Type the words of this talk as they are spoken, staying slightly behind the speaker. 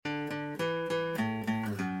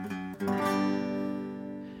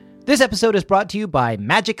This episode is brought to you by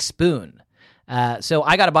Magic Spoon. So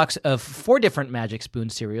I got a box of 4 different Magic Spoon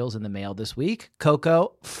cereals in the mail this week: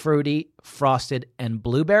 cocoa, fruity, frosted, and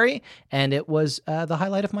blueberry, and it was the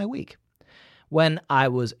highlight of my week. When I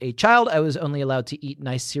was a child, I was only allowed to eat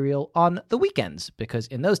nice cereal on the weekends because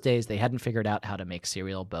in those days they hadn't figured out how to make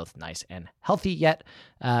cereal both nice and healthy yet.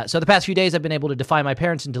 So the past few days I've been able to defy my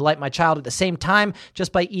parents and delight my child at the same time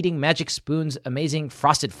just by eating Magic Spoon's amazing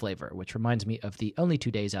frosted flavor, which reminds me of the only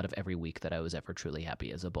 2 days out of every week that I was ever truly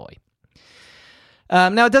happy as a boy.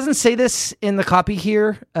 Now, it doesn't say this in the copy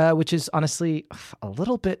here, which is honestly a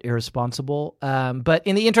little bit irresponsible. But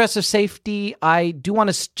in the interest of safety, I do want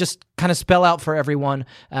to just kind of spell out for everyone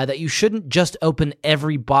that you shouldn't just open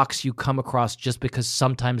every box you come across just because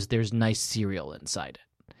sometimes there's nice cereal inside it.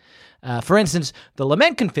 For instance, the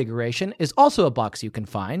Lament configuration is also a box you can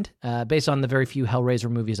find. Based on the very few Hellraiser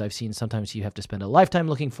movies I've seen, sometimes you have to spend a lifetime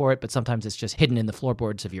looking for it, but sometimes it's just hidden in the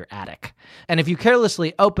floorboards of your attic. And if you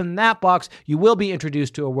carelessly open that box, you will be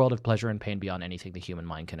introduced to a world of pleasure and pain beyond anything the human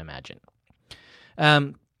mind can imagine.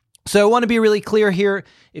 So I want to be really clear here.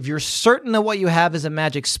 If you're certain that what you have is a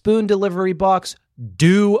Magic Spoon delivery box,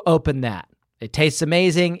 do open that. It tastes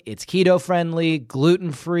amazing, it's keto-friendly,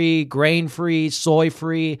 gluten-free, grain-free,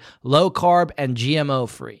 soy-free, low-carb, and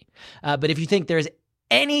GMO-free. But if you think there's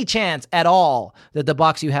any chance at all that the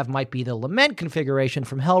box you have might be the Lament configuration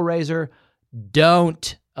from Hellraiser,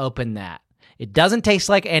 don't open that. It doesn't taste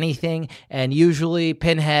like anything, and usually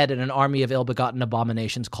Pinhead and an army of ill-begotten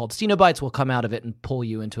abominations called Cenobites will come out of it and pull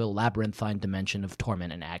you into a labyrinthine dimension of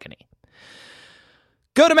torment and agony.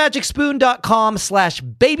 Go to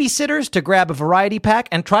magicspoon.com/babysitters to grab a variety pack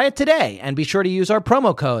and try it today. And be sure to use our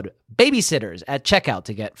promo code BABYSITTERS at checkout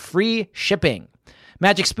to get free shipping.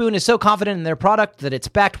 Magic Spoon is so confident in their product that it's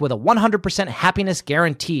backed with a 100% happiness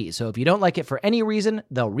guarantee. So if you don't like it for any reason,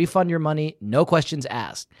 they'll refund your money, no questions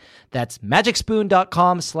asked. That's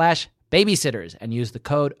magicspoon.com/babysitters and use the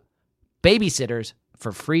code BABYSITTERS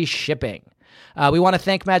for free shipping. We want to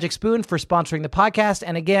thank Magic Spoon for sponsoring the podcast.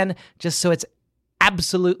 And again, just so it's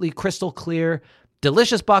absolutely crystal clear,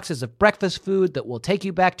 delicious boxes of breakfast food that will take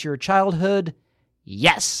you back to your childhood?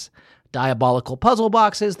 Yes. Diabolical puzzle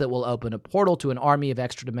boxes that will open a portal to an army of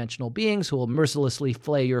extra-dimensional beings who will mercilessly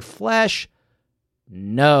flay your flesh?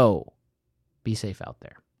 No. Be safe out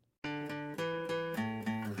there.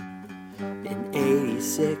 In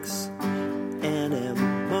 86, Anna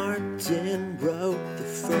Martin wrote the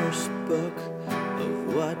first book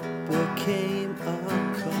of what became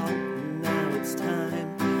a cult. It's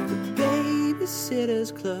time for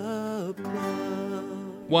Babysitter's Club.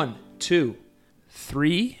 1, 2,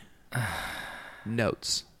 3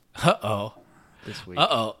 notes. Uh-oh. This week.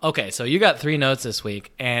 Uh-oh. Okay, so you got 3 notes this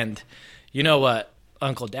week, and you know what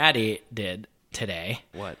Uncle Daddy did today?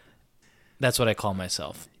 What? That's what I call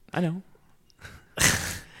myself. I know.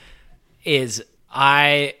 Is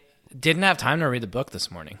I didn't have time to read the book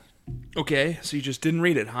this morning. Okay, so you just didn't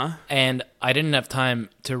read it, huh? And I didn't have time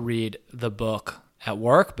to read the book at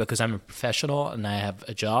work because I'm a professional and I have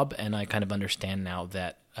a job, and I kind of understand now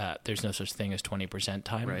that there's no such thing as 20%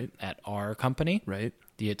 time at our company. Right.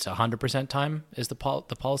 It's 100% time is the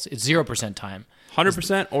policy. It's 0% time.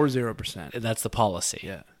 100% or 0%? That's the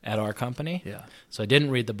policy at our company. Yeah. So I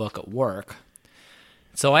didn't read the book at work.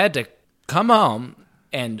 So I had to come home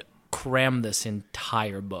and cram this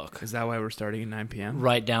entire book. Is that why we're starting at 9 p.m.?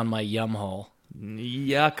 Right down my yum hole.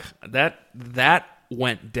 Yuck. That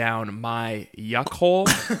went down my yuck hole.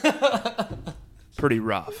 Pretty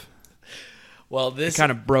rough. Well, this it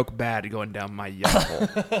kind of broke bad going down my yuck hole.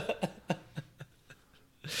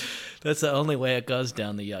 That's the only way it goes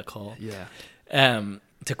down the yuck hole. Yeah. To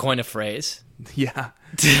coin a phrase. Yeah.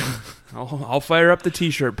 I'll fire up the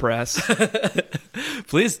t-shirt press.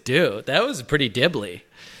 Please do. That was pretty dibbly.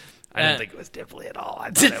 I didn't think it was dibbly at all.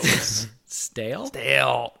 I thought it was stale.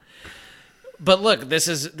 But look, this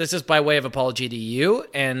is by way of apology to you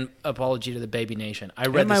and apology to the Baby Nation. I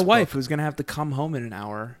read and my this wife, book. who's going to have to come home in an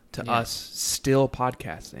hour to us still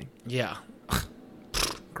podcasting. Yeah.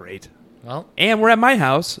 Great. Well, and we're at my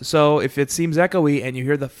house, so if it seems echoey and you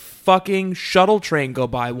hear the fucking shuttle train go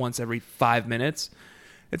by once every 5 minutes,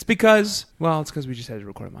 it's because we just had to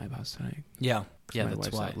record at my house tonight. Yeah. Yeah, my that's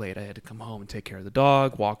wife's why. out late. I had to come home and take care of the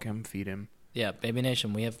dog, walk him, feed him. Yeah, Baby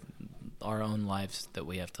Nation, we have our own lives that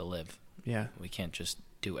we have to live. Yeah. We can't just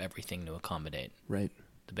do everything to accommodate the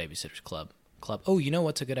Babysitters Club. Oh, you know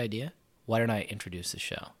what's a good idea? Why don't I introduce the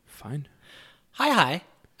show? Fine. Hi,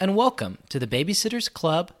 and welcome to the Babysitters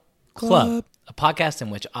Club, a podcast in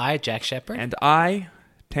which I, Jack Shepard, and I,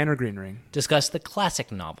 Tanner Greenring, discuss the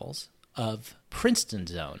classic novels of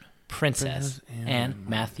Princeton's own Princess Anne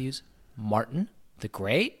Matthews Martin the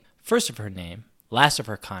Great. first of her name, last of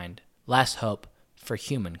her kind, last hope for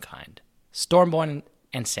humankind, stormborn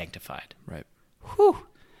and sanctified. Right. Whew.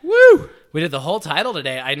 Woo! We did the whole title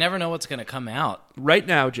today. I never know what's going to come out. Right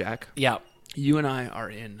now, Jack, Yeah, you and I are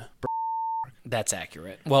in. that's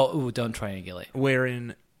accurate. Well, don't triangulate. We're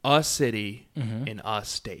in a city in a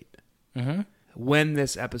state. Mm-hmm. When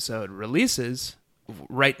this episode releases,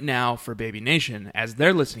 right now for Baby Nation, as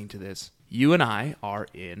they're listening to this, you and I are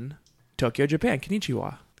in Tokyo, Japan.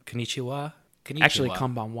 Konnichiwa. Konnichiwa. Konnichiwa. Actually,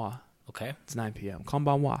 konbanwa. Okay. It's 9 p.m.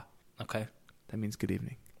 Konbanwa. Okay. That means good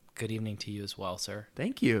evening. Good evening to you as well, sir.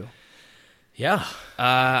 Thank you. Yeah.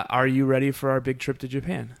 Are you ready for our big trip to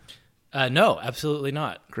Japan? No, absolutely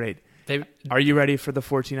not. Great. They Are you ready for the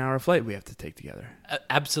 14-hour flight we have to take together?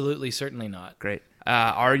 absolutely, certainly not. Great.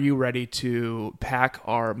 Are you ready to pack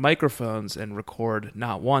our microphones and record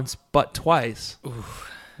not once, but twice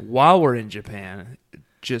while we're in Japan,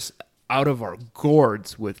 just out of our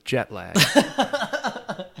gourds with jet lag?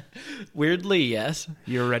 Weirdly, yes.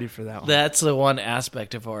 You're ready for that one? That's the one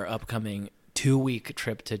aspect of our upcoming 2-week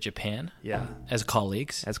trip to Japan. Yeah. As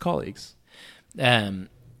colleagues. As colleagues.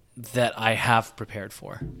 That I have prepared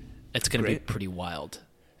for. It's going to be Great. pretty wild.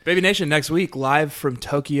 Baby Nation, next week, live from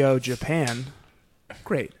Tokyo, Japan.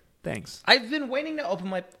 Great. Thanks. I've been waiting to open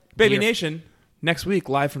my... Baby Nation, next week,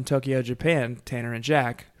 live from Tokyo, Japan, Tanner and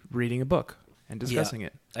Jack reading a book and discussing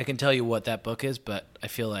it. I can tell you what that book is, but I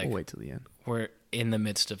feel like We'll wait till the end. we're in the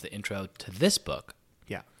midst of the intro to this book,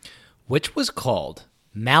 Yeah. which was called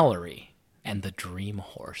Mallory and the Dream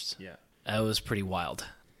Horse. Yeah. That was pretty wild.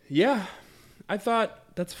 Yeah. I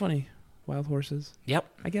thought that's funny. Wild horses. Yep.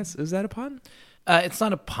 I guess. Is that a pun? It's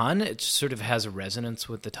not a pun. It sort of has a resonance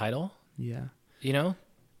with the title, Yeah. you know?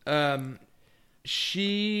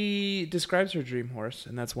 She describes her dream horse,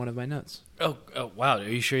 and that's one of my notes. Oh wow. Are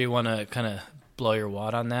you sure you want to kind of blow your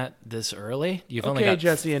wad on that this early? You've only Okay, got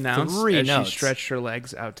Jessie announced 3 as notes. she stretched her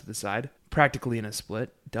legs out to the side, practically in a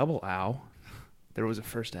split. Double ow. There was a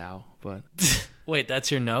first ow, but Wait, that's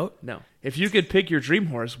your note? no. If you could pick your dream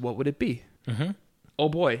horse, what would it be? Mm-hmm. Oh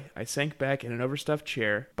boy, I sank back in an overstuffed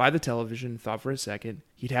chair by the television and thought for a second.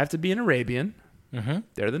 He'd have to be an Arabian. Mm-hmm.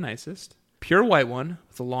 They're the nicest. Pure white one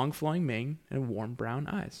with a long flowing mane and warm brown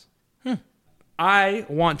eyes. I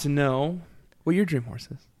want to know what your dream horse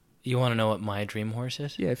is. You want to know what my dream horse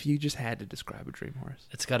is? Yeah, if you just had to describe a dream horse.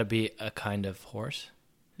 It's got to be a kind of horse.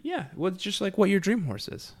 Yeah, well, it's just like what your dream horse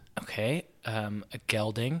is. Okay. A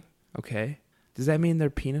gelding. Okay. Does that mean their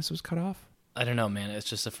penis was cut off? I don't know, man. It's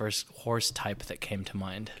just the first horse type that came to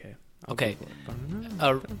mind. Okay. Okay.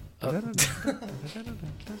 Go for it.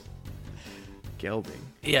 Gelding.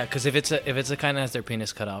 Yeah, because if it's a kind that has their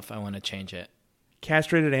penis cut off, I want to change it.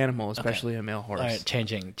 Castrated animal, especially a male horse. All right,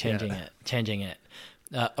 changing Yeah.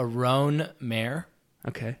 it. A roan mare.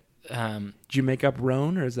 Okay. Did you make up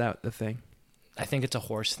roan, or is that the thing? I think it's a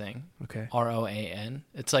horse thing. Okay. ROAN.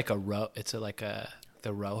 It's like the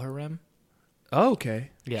Rohirrim. Oh, okay.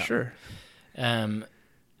 Yeah. Sure.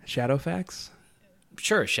 Shadowfax?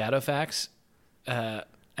 Sure. Shadowfax.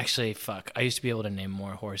 Actually, fuck. I used to be able to name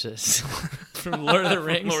more horses from Lord of the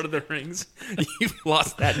Rings. Lord of the Rings. You've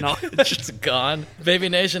lost that knowledge. It's gone. Baby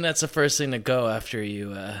Nation, that's the first thing to go after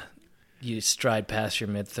you stride past your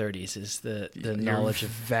mid-30s is the knowledge of...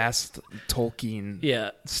 vast Tolkien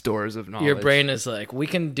Yeah. stores of knowledge. Your brain is like, we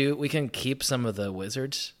can keep some of the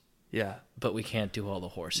wizards, Yeah. but we can't do all the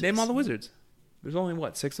horses. Name all the wizards. There's only,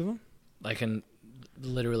 6 of them? I can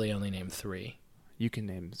literally only name 3. You can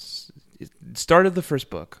name... Start of the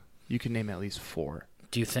first book. You can name at least 4.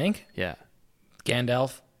 Do you think? Yeah.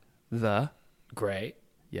 Gandalf, The. gray.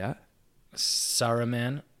 Yeah.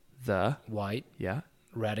 Saruman, The. white. Yeah.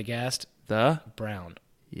 Radagast, The. brown.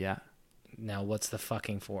 Yeah. Now, what's the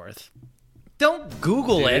fucking 4th? Don't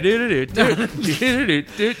Google it.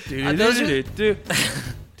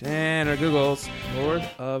 Tanner Googles Lord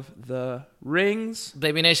of the Rings.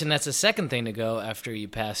 Baby Nation, that's the second thing to go after you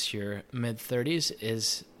pass your mid-30s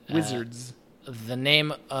is... Wizards. The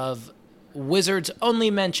name of wizards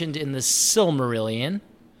only mentioned in the Silmarillion.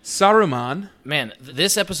 Saruman. Man,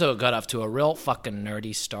 this episode got off to a real fucking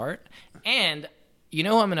nerdy start. And you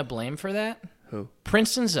know who I'm going to blame for that? Who?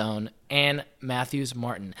 Princeton's own Anne Matthews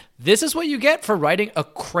Martin. This is what you get for writing a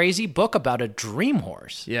crazy book about a dream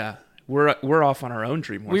horse. Yeah. We're off on our own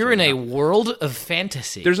dream horse. We're in right a now. world of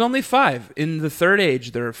fantasy. There's only 5. In the Third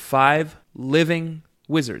Age, there are 5 living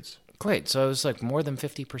wizards. Great, so it was like more than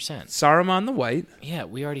 50%. Saruman the White. Yeah,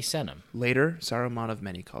 we already sent him. Later, Saruman of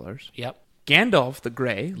many colors. Yep, Gandalf the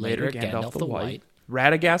Gray. Later, Gandalf the White.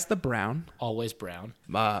 Radagast the Brown. always brown.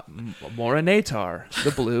 Morinatar the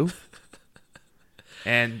Blue.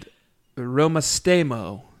 And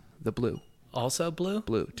Romastemo the Blue. Also blue?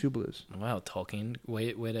 Blue. 2 blues. Wow, Tolkien.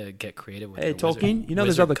 Way to get creative with Hey, your Tolkien, you know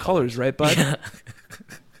there's wizard other colors, right, bud? How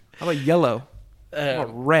about yellow? How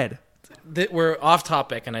about red? We're off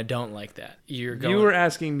topic, and I don't like that. You were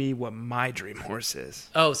asking me what my dream horse is.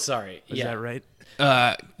 Oh, sorry. Is that right?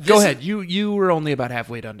 Go ahead. You were only about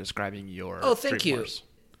halfway done describing your thank dream you. horse.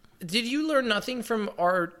 Did you learn nothing from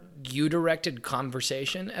our you-directed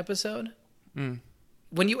conversation episode?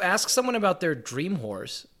 When you ask someone about their dream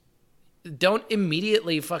horse, don't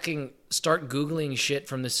immediately fucking start Googling shit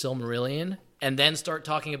from the Silmarillion and then start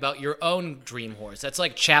talking about your own dream horse. That's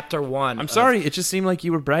like chapter 1. I'm sorry. It just seemed like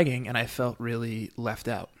you were bragging, and I felt really left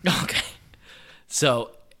out. Okay.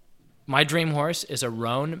 So, my dream horse is a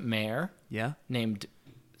roan mare. Yeah? Named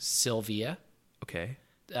Sylvia. Okay.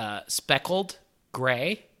 Speckled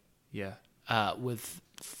gray. Yeah. With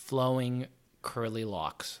flowing curly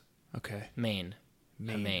locks. Okay. Mane.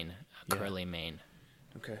 A curly mane.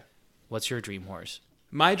 Okay. What's your dream horse?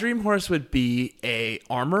 My dream horse would be a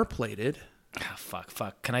armor-plated. Oh,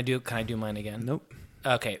 fuck. Can I do mine again? Nope.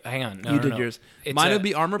 Okay, hang on. You did yours. Mine would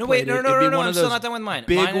be armor-plated. No, I'm still not done with mine.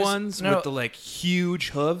 Big ones with the like huge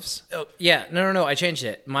hooves. Oh, yeah. No. I changed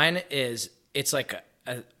it. Mine is, it's like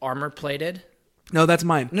a armor-plated. No, that's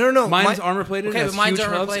mine. No. Mine's armor-plated. Okay, it but has mine's huge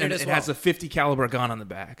hooves, armor-plated and as it well. has a 50 caliber gun on the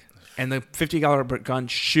back. And the 50 caliber gun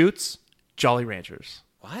shoots Jolly Ranchers.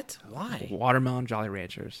 What? Why? Watermelon Jolly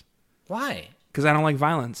Ranchers. Why? Because I don't like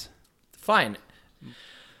violence. Fine.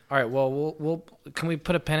 All right. Well, we'll can we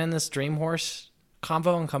put a pin in this dream horse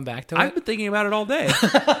convo and come back to it? I've been thinking about it all day.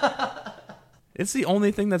 It's the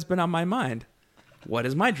only thing that's been on my mind. What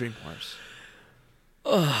is my dream horse?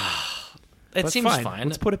 It seems fine.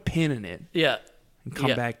 Let's put a pin in it. Yeah. And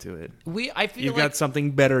come back to it. I feel You've like got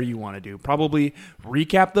something better you want to do. Probably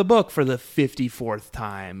recap the book for the 54th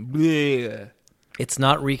time. Blech. it's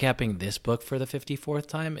not recapping this book for the 54th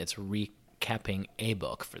time. It's recapping a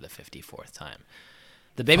book for the 54th time.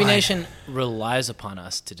 The Baby Nation relies upon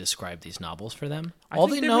us to describe these novels for them. I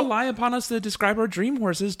think they rely upon us to describe our dream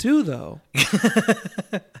horses too, though.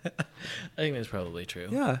 I think that's probably true.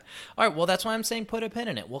 Yeah. All right, well, that's why I'm saying put a pin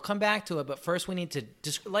in it. We'll come back to it, but first we need to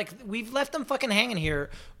we've left them fucking hanging here.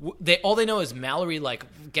 All they know is Mallory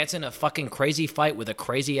gets in a fucking crazy fight with a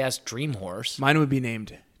crazy ass dream horse. Mine would be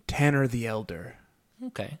named Tanner the Elder.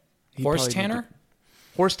 Okay. He'd Horse probably Tanner?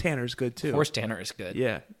 Horse Tanner's good too. Horse Tanner is good.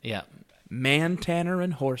 Yeah. Yeah. Man Tanner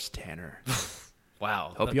and Horse Tanner.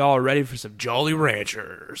 Wow. Hope y'all are ready for some Jolly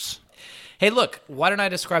Ranchers. Hey, look, why don't I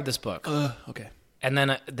describe this book? Okay. And then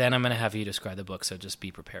I'm going to have you describe the book, so just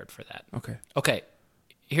be prepared for that. Okay. Okay,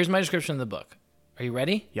 here's my description of the book. Are you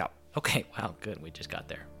ready? Yeah. Okay, wow, good. We just got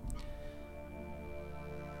there.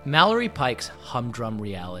 Mallory Pike's humdrum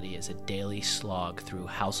reality is a daily slog through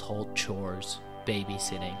household chores,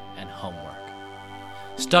 babysitting, and homework.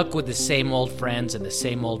 Stuck with the same old friends and the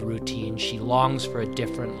same old routine, she longs for a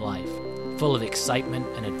different life, full of excitement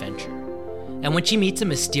and adventure. And when she meets a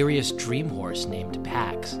mysterious dream horse named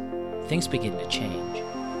Pax, things begin to change.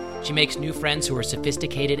 She makes new friends who are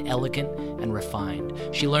sophisticated, elegant, and refined.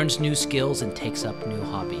 She learns new skills and takes up new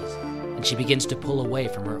hobbies. And she begins to pull away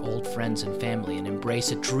from her old friends and family and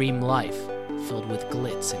embrace a dream life filled with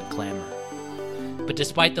glitz and glamour. But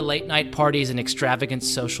despite the late-night parties and extravagant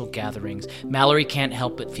social gatherings, Mallory can't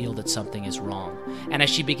help but feel that something is wrong. And as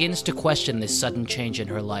she begins to question this sudden change in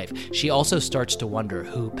her life, she also starts to wonder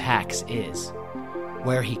who Pax is,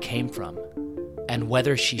 where he came from, and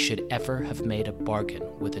whether she should ever have made a bargain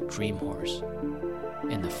with a dream horse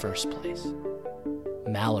in the first place.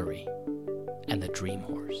 Mallory and the Dream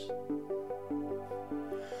Horse.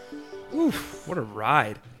 Oof, what a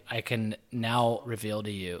ride. I can now reveal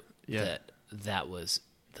to you that was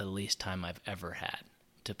the least time I've ever had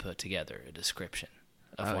to put together a description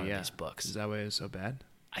of one of these books. Is that why it was so bad?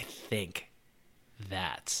 I think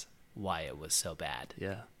that's why it was so bad.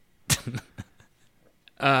 Yeah.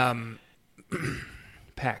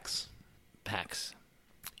 Pax.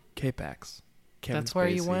 K-Pax. Kevin That's where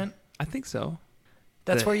you Spacey. went? I think so.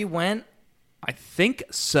 That's where you went? I think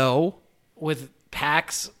so. With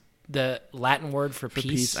Pax, the Latin word for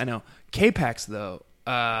peace? I know. K-Pax, though.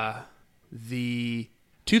 The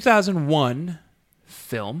 2001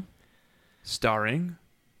 film starring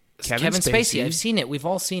Kevin Spacey. I've seen it. We've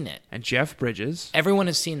all seen it. And Jeff Bridges. Everyone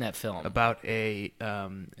has seen that film. About a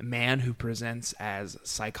man who presents as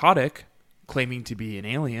psychotic, claiming to be an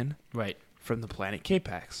alien. Right. From the planet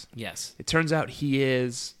K-Pax. Yes. It turns out he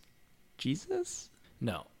is Jesus?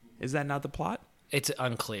 No. Is that not the plot? It's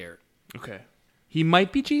unclear. Okay. He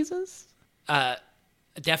might be Jesus?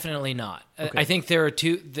 Definitely not. Okay. I think there are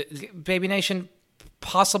two. Baby Nation,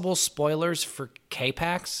 possible spoilers for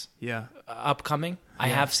K-Pax Yeah. upcoming. I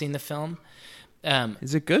have seen the film.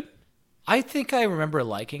 Is it good? I think I remember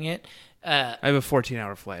liking it. I have a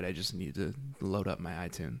 14-hour flight. I just need to load up my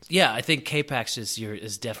iTunes. Yeah, I think K-Pax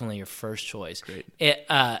is definitely your first choice. Great.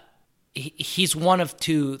 He's one of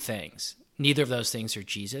two things. Neither of those things are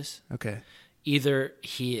Jesus. Okay. Either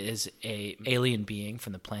he is a alien being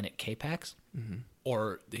from the planet K-Pax,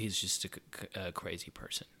 or he's just a crazy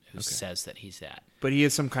person who says that he's that. But he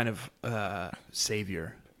is some kind of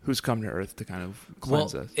savior who's come to Earth to kind of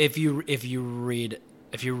cleanse us. If you read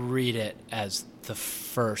it as the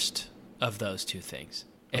first of those two things,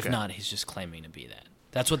 if not, he's just claiming to be that.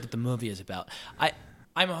 That's what the movie is about.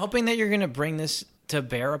 I'm hoping that you're going to bring this to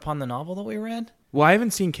bear upon the novel that we read. Well, I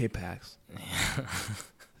haven't seen K-Pax.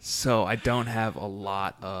 So I don't have a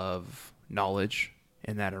lot of knowledge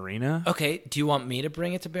in that arena. Okay, do you want me to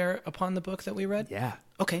bring it to bear upon the book that we read? Yeah.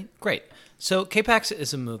 Okay, great. So K-Pax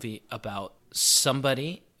is a movie about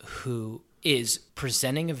somebody who is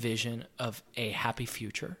presenting a vision of a happy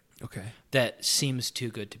future Okay. that seems too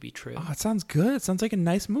good to be true. Oh, it sounds good. It sounds like a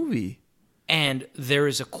nice movie. And there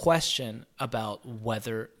is a question about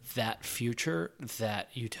whether that future, that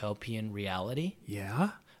utopian reality,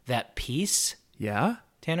 Yeah. that peace, Yeah.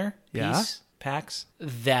 Tanner, Yeah. peace, Pax,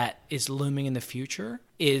 that is looming in the future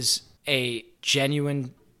is a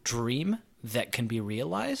genuine dream that can be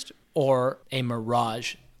realized, or a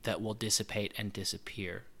mirage that will dissipate and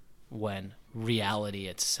disappear when reality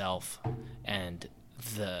itself and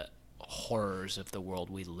the horrors of the world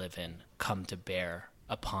we live in come to bear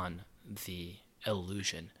upon the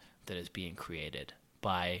illusion that is being created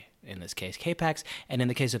by, in this case, K-Pax, and in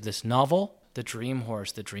the case of this novel, the dream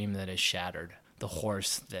horse, the dream that is shattered, the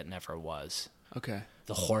horse that never was, Okay.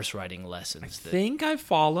 the horse riding lessons. I think I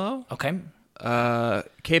follow. Okay.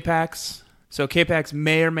 K-Pax. So K-Pax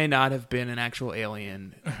may or may not have been an actual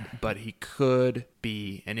alien, but he could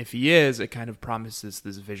be. And if he is, it kind of promises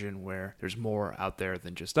this vision where there's more out there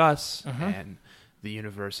than just us, and the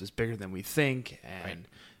universe is bigger than we think, and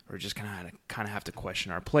we're just kind of have to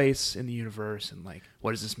question our place in the universe, and like,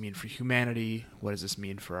 what does this mean for humanity? What does this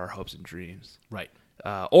mean for our hopes and dreams? Right.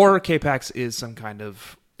 Or K-Pax is some kind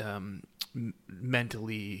of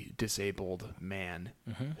mentally disabled man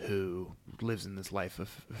who lives in this life of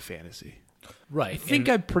fantasy. Right. I think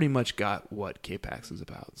I pretty much got what K-Pax is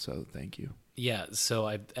about, so thank you. Yeah, so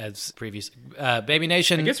as previous Baby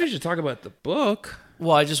Nation. I guess we should talk about the book.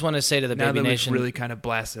 Well, I just want to say to the Now Baby that Nation. we've really kind of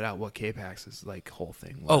blasted out what K-Pax's like whole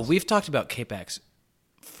thing was. Oh, we've talked about K-Pax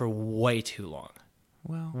for way too long.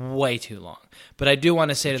 Well, Way too long. But I do want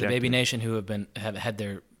to say to the Baby Objective. Nation who have had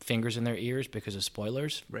their fingers in their ears because of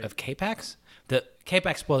spoilers of K-Pax, the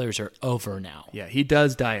K-Pax spoilers are over now. yeah, he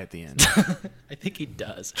does die at the end, I think he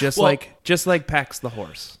does. just Well, like Pax the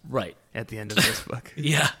horse right. at the end of this book.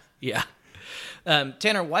 Yeah.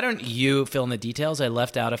 Tanner, why don't you fill in the details? I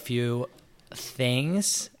left out a few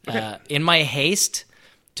things in my haste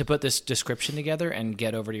to put this description together and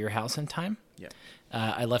get over to your house in time. Yeah.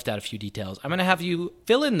 I left out a few details. I'm going to have you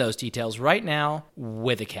fill in those details right now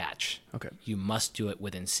with a catch. Okay. You must do it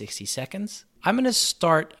within 60 seconds. I'm going to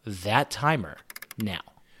start that timer now.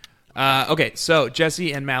 Okay, so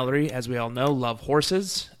Jesse and Mallory, as we all know, love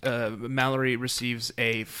horses. Mallory receives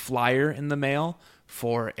a flyer in the mail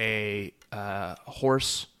for a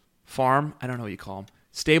horse farm. I don't know what you call them.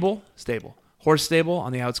 Stable. Horse stable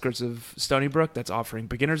on the outskirts of Stony Brook that's offering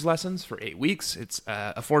beginner's lessons for 8 weeks. It's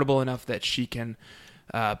affordable enough that she can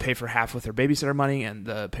pay for half with her babysitter money and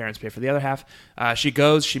the parents pay for the other half. She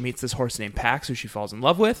goes, she meets this horse named Pax who she falls in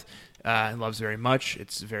love with and loves very much.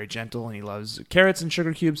 It's very gentle and he loves carrots and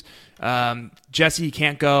sugar cubes. Jesse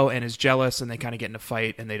can't go and is jealous and they kind of get in a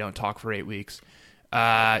fight and they don't talk for 8 weeks.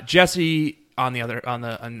 Jesse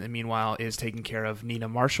meanwhile is taking care of Nina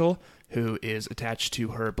Marshall, who is attached to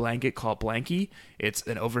her blanket called Blanky. It's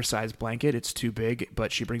an oversized blanket. It's too big,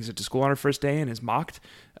 but she brings it to school on her first day and is mocked.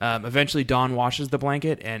 Eventually, Dawn washes the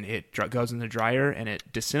blanket, and it goes in the dryer, and it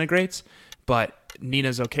disintegrates. But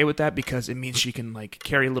Nina's okay with that because it means she can like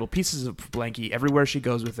carry little pieces of Blanky everywhere she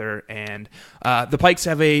goes with her. And the Pikes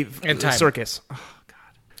have a circus. Oh, God.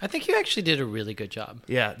 I think you actually did a really good job.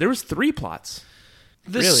 Yeah, there was 3 plots.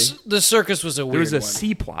 The circus was a weird one. There was a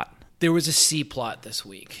C plot. There was a C plot this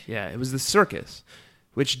week. Yeah, it was the circus,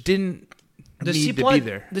 which didn't need to be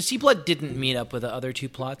there. The C plot didn't meet up with the other 2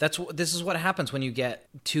 plots. This is what happens when you get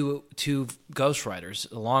two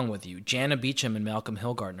ghostwriters along with you. Jana Beecham and Malcolm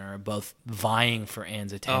Hillgardner are both vying for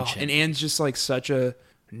Anne's attention. And Anne's just like such a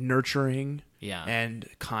nurturing Yeah. and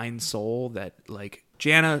kind soul that like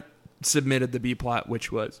Jana submitted the B plot,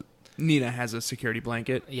 which was Nina has a security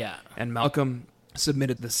blanket. Yeah. And Malcolm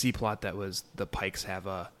submitted the C plot that was the Pikes have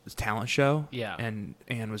a talent show. Yeah. And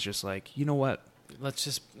Anne was just like, you know what? Let's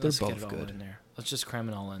They're get both it all good. in there. Let's just cram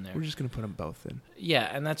it all in there. We're just going to put them both in. Yeah,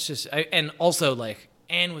 and that's just... and also, like,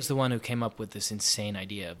 Anne was the one who came up with this insane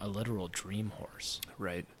idea of a literal dream horse.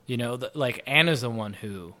 Right. You know, like, Anne is the one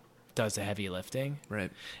who does the heavy lifting.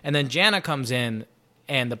 Right. And then Jana comes in,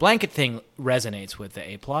 and the blanket thing resonates with the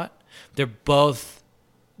A-plot. They're both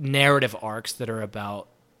narrative arcs that are about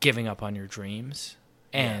giving up on your dreams.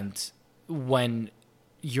 And when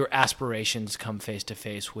your aspirations come face to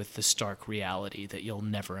face with the stark reality that you'll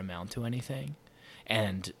never amount to anything,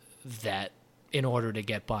 and that in order to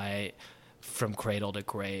get by from cradle to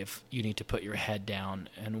grave, you need to put your head down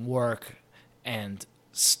and work and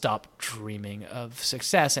stop dreaming of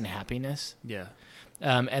success and happiness. Yeah.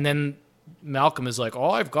 And then Malcolm is like,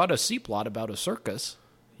 oh, I've got a C-plot about a circus,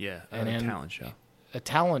 Yeah. And a then- talent show. a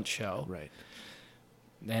talent show. Right.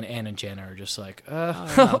 And Anne and Jana are just like,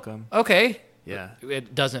 Malcolm. okay. Yeah.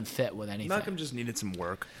 It doesn't fit with anything. Malcolm just needed some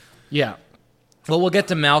work. Yeah. Well, we'll get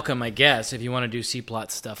to Malcolm, I guess, if you want to do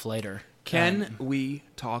C-plot stuff later. Can we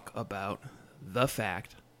talk about the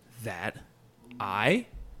fact that I,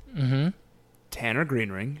 Tanner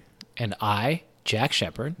Greenring, And I, Jack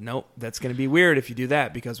Shepard. nope, that's going to be weird if you do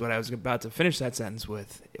that, because what I was about to finish that sentence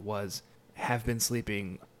with was have been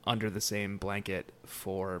sleeping under the same blanket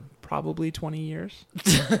for probably 20 years.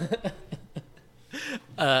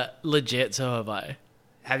 Legit, so have I.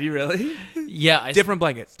 Have you really? Yeah. Different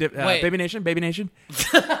blankets. Wait. Baby Nation.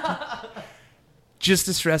 Just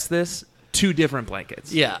to stress this, 2 different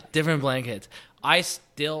blankets. Yeah, different blankets. I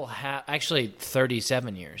still have, actually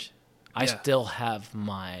 37 years. I Yeah. still have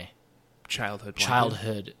my Childhood blanket.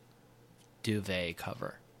 childhood duvet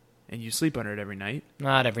cover. And you sleep under it every night.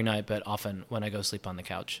 Not every night, but often when I go sleep on the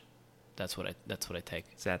couch. That's what I take.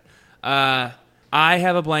 Sad. I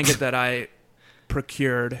have a blanket that I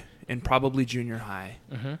procured in probably junior high.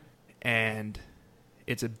 Mm-hmm. And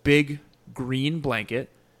it's a big green blanket.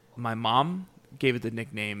 My mom gave it the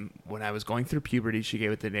nickname, when I was going through puberty, she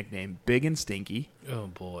gave it the nickname Big and Stinky. Oh,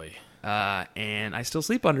 boy. And I still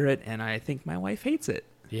sleep under it, and I think my wife hates it.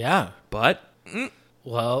 Yeah. But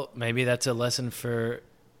Well, maybe that's a lesson for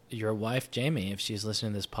your wife, Jamie, if she's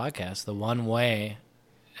listening to this podcast. The one way,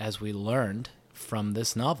 as we learned from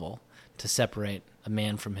this novel, to separate a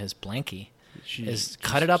man from his blankie is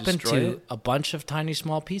cut it up into a bunch of tiny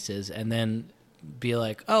small pieces and then be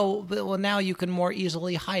like, oh, well, now you can more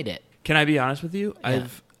easily hide it. Can I be honest with you? Yeah.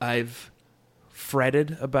 I've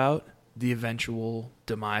fretted about the eventual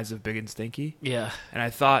demise of Big and Stinky. Yeah. And I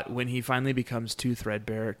thought when he finally becomes too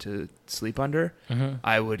threadbare to sleep under,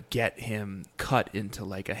 I would get him cut into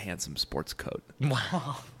like a handsome sports coat.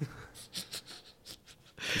 Wow.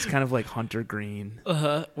 It's kind of like hunter green.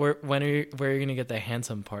 Where are you going to get the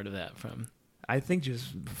handsome part of that from? I think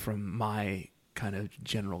just from my kind of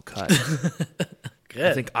general cut. Good.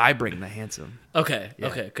 I think I bring the handsome. Okay. Yeah.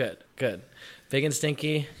 Okay. Good. Big and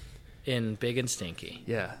Stinky in Big and Stinky.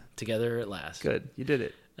 Yeah. Together at last. Good. You did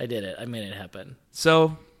it. I did it. I made it happen.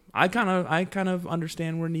 So I kind of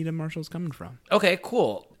understand where Nita Marshall's coming from. Okay,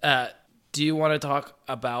 cool. Do you want to talk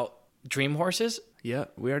about dream horses? Yeah,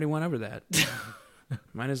 we already went over that.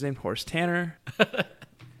 Mine is named Horse Tanner.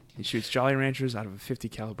 He shoots Jolly Ranchers out of a .50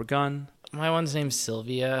 caliber gun. My one's named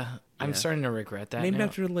Sylvia. I'm Yeah. starting to regret that Named now.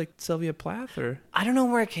 after like Sylvia Plath, or I don't know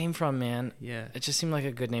where it came from, man. yeah, It just seemed like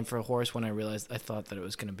a good name for a horse when I realized I thought that it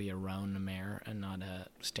was going to be a roan mare and not a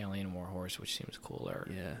stallion war horse, which seems cooler.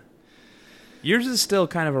 yeah. Yours is still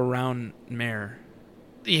kind of a round mare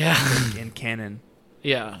Yeah. in canon.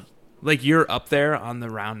 Yeah. Like you're up there on the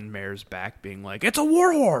round mare's back, being like, "It's a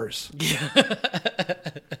war horse." Yeah.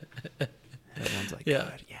 Everyone's like, Yeah.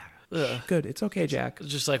 "Good, yeah, Ugh. good. It's okay, Jack."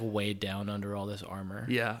 Just like weighed down under all this armor.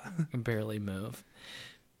 Yeah, Can barely move.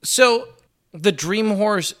 So the Dream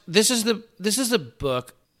Horse. This is a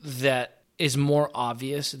book that is more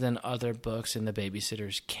obvious than other books in the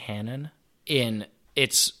Babysitter's canon in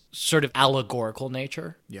its sort of allegorical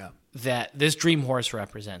nature. yeah, That this Dream Horse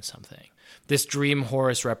represents something. This Dream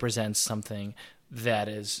Horse represents something that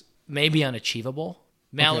is maybe unachievable.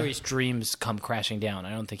 Mallory's dreams come crashing down. I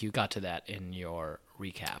don't think you got to that in your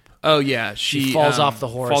recap. Oh yeah, She falls off the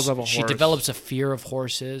horse. Falls off a horse. She develops a fear of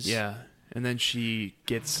horses. Yeah, and then she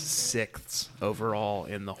gets 6th overall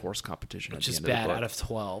in the horse competition, Which at is the end bad of the out book. of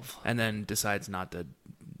 12. And then decides not to.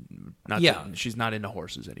 Yeah. She's not into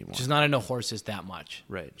horses anymore. She's not into horses that much.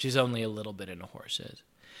 Right. She's only a little bit into horses.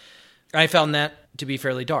 I found that to be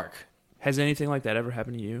fairly dark. Has anything like that ever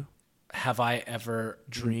happened to you? Have I ever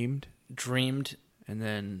Dreamed dreamed? and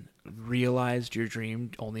then realized your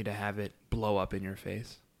dream only to have it blow up in your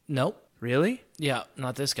face? Nope. Really? Yeah,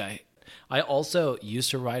 not this guy. I also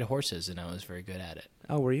used to ride horses, and I was very good at it.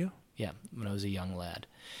 Oh, were you? Yeah, when I was a young lad.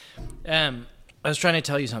 I was trying to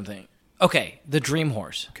tell you something. Okay, the dream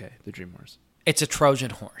horse. Okay, the dream horse. It's a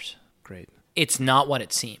Trojan horse. Great. It's not what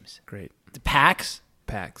it seems. Great. The Pax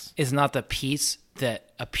Pax. is not the peace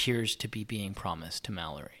that appears to be being promised to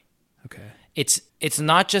Mallory. Okay. It's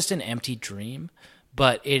not just an empty dream,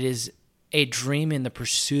 but it is a dream in the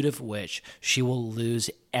pursuit of which she will lose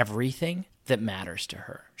everything that matters to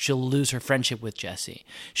her. She'll lose her friendship with Jesse.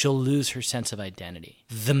 She'll lose her sense of identity.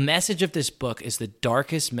 The message of this book is the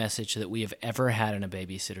darkest message that we have ever had in a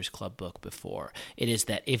Babysitter's Club book before. It is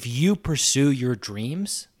that if you pursue your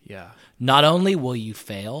dreams, not only will you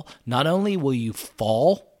fail, not only will you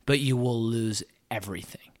fall, but you will lose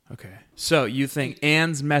everything. Okay. So you think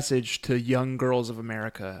Anne's message to young girls of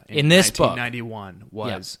America in this book 1991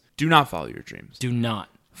 was, do not follow your dreams. Do not.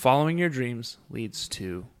 Following your dreams leads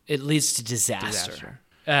to... It leads to disaster.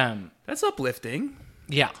 That's uplifting.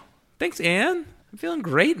 Yeah. Thanks, Anne. I'm feeling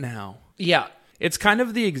great now. Yeah. It's kind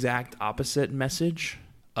of the exact opposite message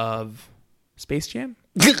of Space Jam.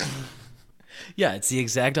 Yeah, it's the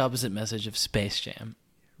exact opposite message of Space Jam.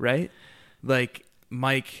 Right? Like,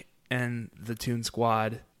 Mike and the Toon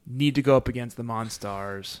Squad need to go up against the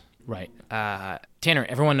Monstars. Right. Tanner,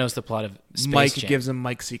 everyone knows the plot of Space Mike Jam. gives them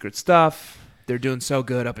Mike's secret stuff. They're doing so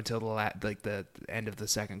good up until the end of the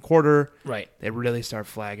second quarter. Right. They really start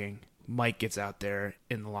flagging. Mike gets out there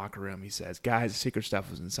in the locker room. He says, guys, the secret stuff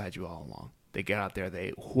was inside you all along. They get out there. They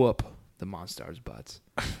whoop the Monstars' butts.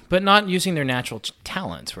 But not using their natural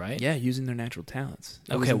talents, right? Yeah, using their natural talents.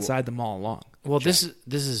 It was Okay, inside them all along. Well, this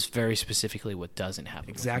is very specifically what doesn't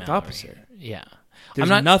happen. Exact with Mallory opposite. here. Yeah. There's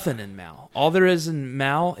nothing in Mal. All there is in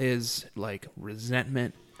Mal is like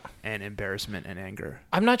resentment and embarrassment and anger.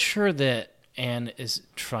 I'm not sure that Anne is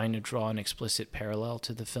trying to draw an explicit parallel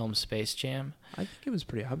to the film Space Jam. I think it was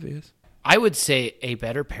pretty obvious. I would say a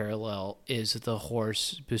better parallel is the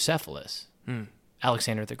horse Bucephalus,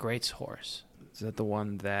 Alexander the Great's horse. Is that the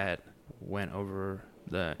one that went over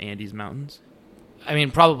the Andes Mountains? I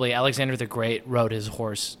mean, probably Alexander the Great rode his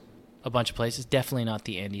horse a bunch of places. Definitely not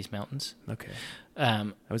the Andes Mountains. Okay.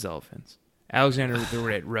 That was elephants. Alexander the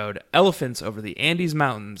Great rode elephants over the Andes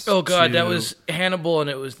Mountains. Oh, God, that was Hannibal, and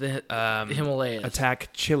it was the Himalayas. Attack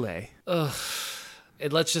Chile. Ugh.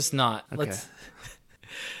 Let's just not. Okay.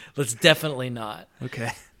 Let's definitely not.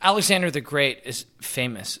 Okay. Alexander the Great is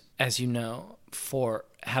famous, as you know, for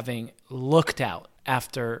having looked out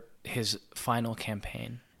after his final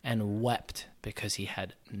campaign and wept because he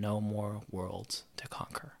had no more worlds to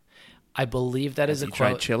conquer. I believe that is a Tried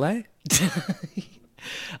quote. Chile?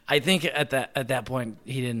 I think at that point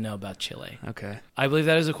he didn't know about Chile. Okay. I believe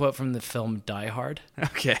that is a quote from the film Die Hard.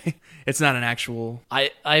 Okay. It's not an actual...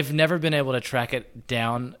 I've never been able to track it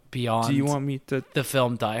down beyond Do you want me to... the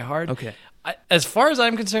film Die Hard. Okay. As far as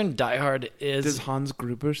I'm concerned, Die Hard is... Does Hans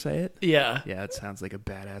Gruber say it? Yeah. Yeah, it sounds like a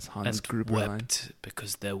badass Hans And Gruber wept line.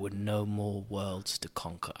 because there were no more worlds to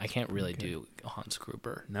conquer. I can't really do Hans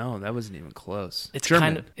Gruber. No, that wasn't even close. It's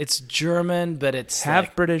German. it's German, but it's half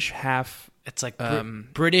like, British, half... it's like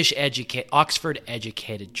British Oxford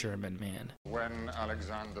educated German man. When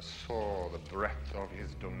Alexander saw the breadth of his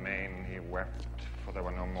domain, he wept, for there were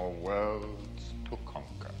no more worlds to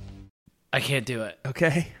conquer. I can't do it.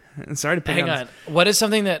 Okay. Sorry to pick Hang on. What is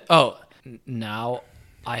something that... Oh, now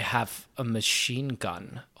I have a machine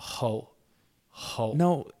gun. Ho.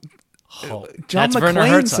 No, Ho. John That's Werner McClane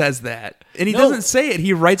Herzog. says that. And he No. doesn't say it.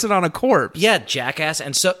 He writes it on a corpse. Yeah, jackass.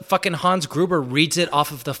 And so fucking Hans Gruber reads it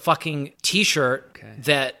off of the fucking T-shirt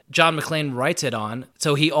that John McClane writes it on.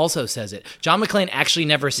 So he also says it. John McClane actually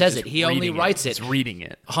never says it. He only writes it. He's reading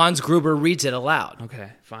it. Hans Gruber reads it aloud. Okay,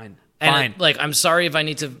 fine. And I'm sorry if I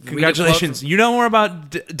need to. Congratulations. You know more about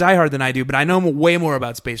Die Hard than I do, but I know way more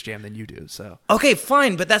about Space Jam than you do. So Okay,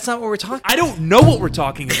 fine, but that's not what we're talking. I don't know what we're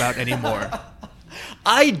talking about anymore.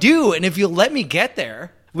 I do, and if you'll let me get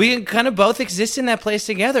there, we can kind of both exist in that place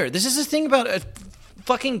together. This is the thing about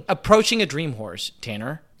fucking approaching a dream horse,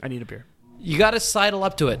 Tanner. I need a beer. You got to sidle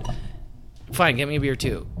up to it. Fine, get me a beer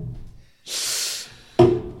too.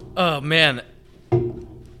 Oh man,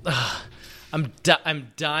 I'm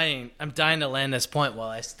dying. I'm dying to land this point while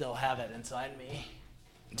I still have it inside me.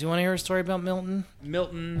 Do you want to hear a story about Milton?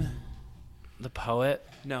 Milton, the poet?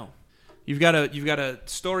 No. You've got a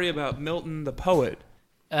story about Milton the poet.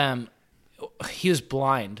 He was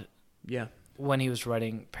blind. Yeah. When he was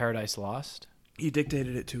writing Paradise Lost. He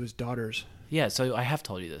dictated it to his daughters. Yeah, so I have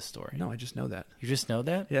told you this story. No, I just know that. You just know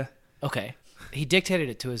that? Yeah. Okay. He dictated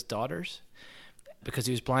it to his daughters because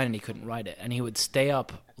he was blind and he couldn't write it. And he would stay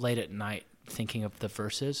up late at night thinking of the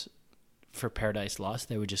verses for Paradise Lost.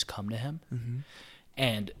 They would just come to him. Mm-hmm.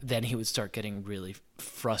 And then he would start getting really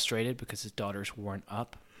frustrated because his daughters weren't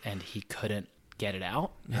up and he couldn't get it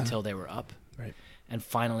out until they were up. Right. And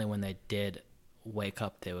finally, when they did wake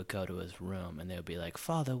up, they would go to his room and they would be like,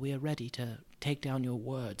 Father, we are ready to take down your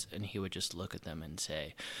words. And he would just look at them and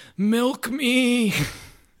say, milk me.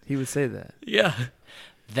 He would say that. Yeah.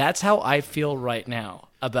 That's how I feel right now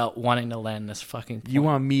about wanting to land this fucking point. You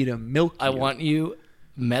want me to milk you? I want you,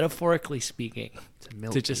 metaphorically speaking, to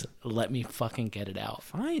milk to just let me fucking get it out.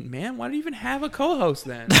 Fine, man. Why do you even have a co-host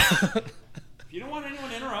then? If you don't want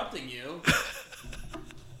anyone interrupting you, why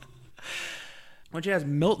don't you ask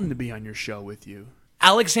Milton to be on your show with you?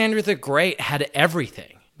 Alexander the Great had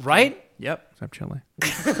everything, right? Yep. Except Chile.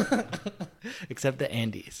 Except the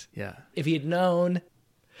Andes. Yeah. If he had known...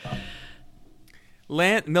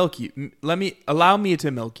 Milk you. Allow me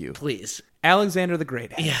to milk you. Please. Alexander the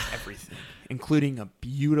Great had everything, including a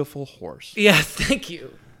beautiful horse Yeah, thank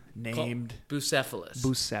you. named Bucephalus.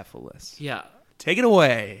 Bucephalus. Yeah. Take it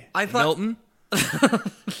away, I thought- Milton.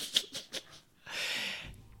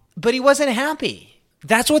 But he wasn't happy.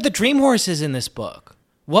 That's what the dream horse is in this book.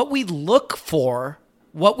 What we look for,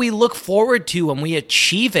 what we look forward to when we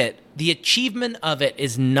achieve it, the achievement of it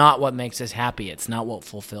is not what makes us happy. It's not what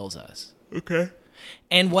fulfills us. Okay.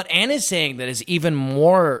 And what Anne is saying that is even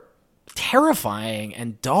more terrifying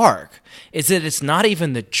and dark is that it's not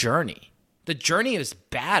even the journey. The journey is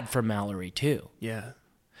bad for Mallory, too. Yeah.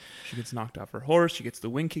 She gets knocked off her horse. She gets the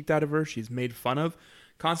wind kicked out of her. She's made fun of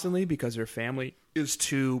constantly because her family is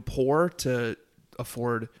too poor to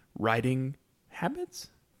afford riding habits.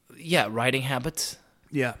 Yeah, riding habits.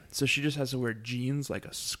 Yeah. So she just has to wear jeans like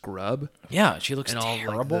a scrub. Yeah, she looks And all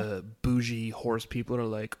terrible. like, the bougie horse people are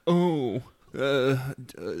like, oh,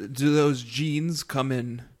 do those jeans come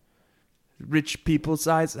in rich people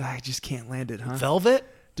size? I just can't land it, huh? Velvet?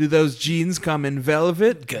 Do those jeans come in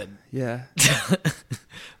velvet? Good. Yeah.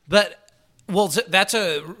 But, well, that's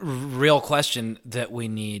a real question that we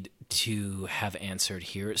need to have answered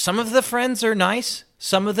here. Some of the friends are nice.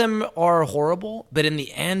 Some of them are horrible. But in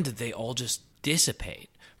the end, they all just dissipate.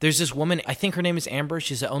 There's this woman, I think her name is Amber.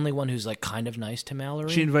 She's the only one who's like kind of nice to Mallory.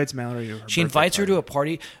 She invites Mallory to her She invites her to a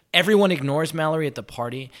party. Everyone ignores Mallory at the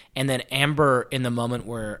party. And then Amber, in the moment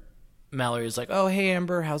where Mallory is like, oh, hey,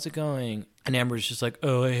 Amber, how's it going? And Amber's just like,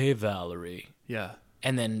 oh, hey, Valerie. Yeah.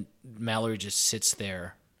 And then Mallory just sits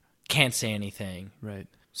there, can't say anything, Right.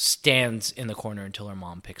 stands in the corner until her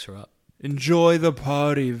mom picks her up. Enjoy the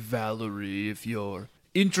party, Valerie. If you're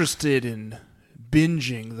interested in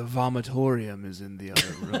binging, the vomitorium is in the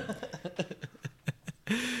other room.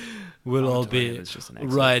 We'll all Vomitorium be is just an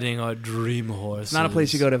exit. riding our dream horses. It's not a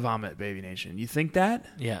place you go to vomit, Baby Nation. You think that?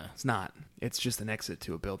 Yeah. It's not. It's just an exit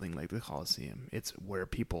to a building like the Coliseum. It's where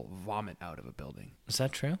people vomit out of a building. Is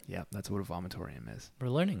that true? Yeah, that's what a vomitorium is. We're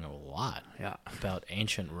learning a lot Yeah. about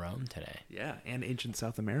ancient Rome today Yeah, and ancient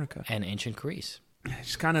South America. and ancient Greece.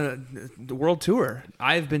 It's kind of the world tour.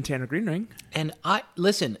 I've been Tanner Greenring. And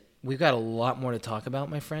listen, we've got a lot more to talk about,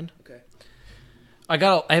 my friend. Okay. I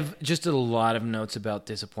have just a lot of notes about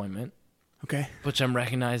disappointment, Okay. which I'm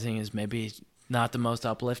recognizing is maybe not the most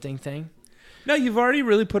uplifting thing. No, you've already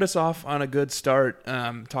really put us off on a good start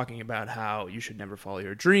talking about how you should never follow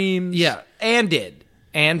your dreams. Yeah, and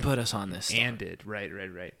put us on this. And did.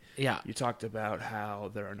 Right. Yeah. You talked about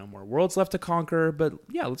how there are no more worlds left to conquer, but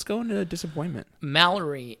yeah, let's go into disappointment.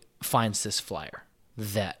 Mallory finds this flyer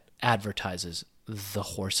that advertises the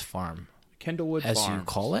horse farm, Kendallwood as Farms, you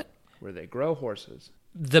call it. where they grow horses.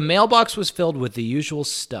 The mailbox was filled with the usual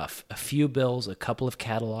stuff: a few bills, a couple of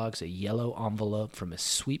catalogs, a yellow envelope from a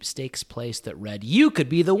sweepstakes place that read, "You could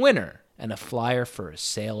be the winner," and a flyer for a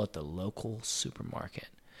sale at the local supermarket.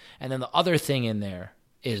 And then the other thing in there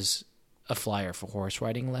is a flyer for horse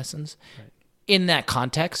riding lessons. Right. In that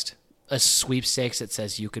context, a sweepstakes that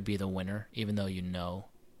says you could be the winner, even though you know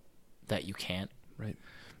that you can't. Right.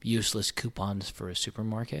 Useless coupons for a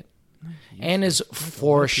supermarket. And is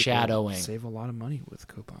foreshadowing. Save a lot of money with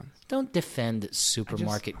coupons. Don't defend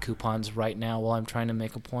supermarket coupons right now while I'm trying to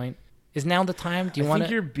make a point. Is now the time? Do you want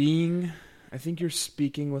to? I think you're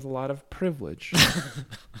speaking with a lot of privilege.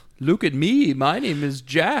 Look at me. My name is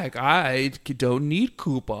Jack. I don't need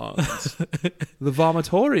coupons. The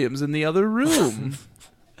vomitorium's in the other room.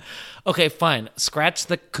 Okay, fine. Scratch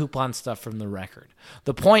the coupon stuff from the record.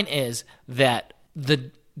 The point is that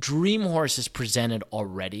the Dream Horse is presented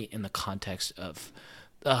already in the context of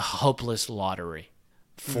a hopeless lottery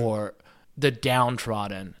for the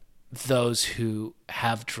downtrodden, those who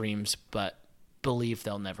have dreams but believe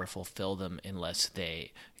they'll never fulfill them unless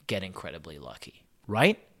they get incredibly lucky,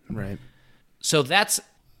 right? Right. So that's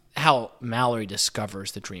how Mallory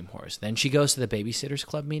discovers the dream horse. Then she goes to the Babysitters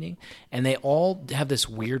Club meeting, and they all have this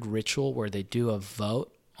weird ritual where they do a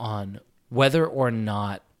vote on whether or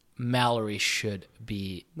not Mallory should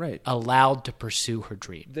be allowed to pursue her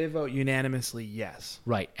dream. They vote unanimously yes.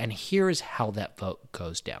 Right, and here's how that vote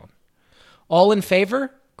goes down. All in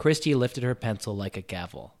favor? Christy lifted her pencil like a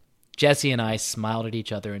gavel. Jesse and I smiled at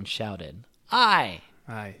each other and shouted, Aye.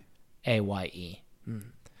 Aye. A-Y-E.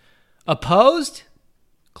 Opposed?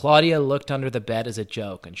 Claudia looked under the bed as a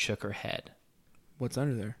joke and shook her head. What's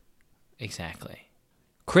under there? Exactly.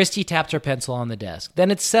 Christy tapped her pencil on the desk.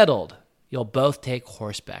 Then it's settled. You'll both take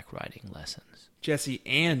horseback riding lessons. Jesse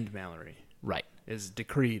and Mallory. Right. Is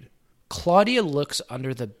decreed. Claudia looks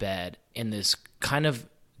under the bed in this kind of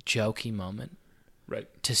jokey moment. Right.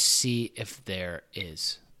 To see if there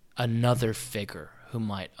is another figure who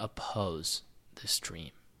might oppose this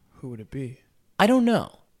dream. Who would it be? I don't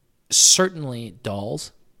know. Certainly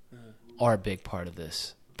dolls are a big part of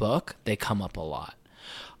this book. They come up a lot.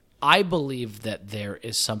 I believe that there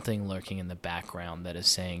is something lurking in the background that is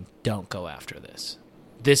saying, don't go after this.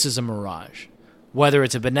 This is a mirage. Whether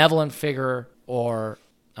it's a benevolent figure or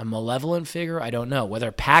a malevolent figure, I don't know.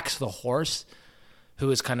 Whether Pax the horse,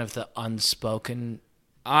 who is kind of the unspoken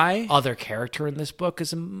other character in this book,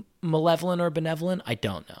 is malevolent or benevolent, I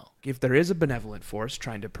don't know. If there is a benevolent force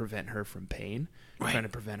trying to prevent her from pain, trying to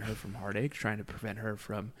prevent her from heartache, trying to prevent her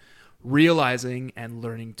from realizing and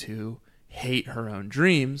learning to hate her own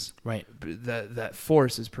dreams, right? That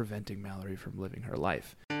force is preventing Mallory from living her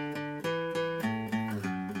life.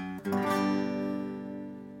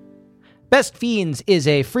 Best Fiends is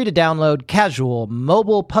a free-to-download, casual,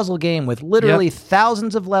 mobile puzzle game with literally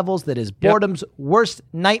thousands of levels that is boredom's worst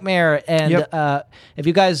nightmare. And if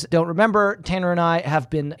you guys don't remember, Tanner and I have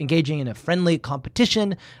been engaging in a friendly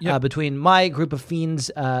competition between my group of fiends,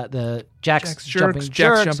 the Jack's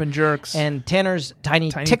Jumping Jerks, and Tanner's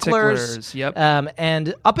Tiny Ticklers.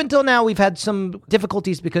 And up until now, we've had some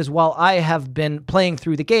difficulties because while I have been playing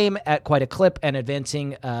through the game at quite a clip and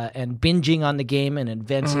advancing and binging on the game and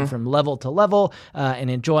advancing from level to level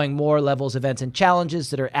and enjoying more levels, events, and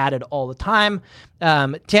challenges that are added all the time.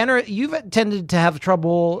 Tanner, you've tended to have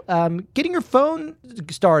trouble getting your phone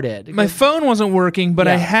started. My phone wasn't working, but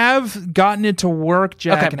I have gotten it to work,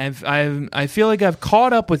 Jack, and I feel like I've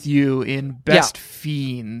caught up with you in Best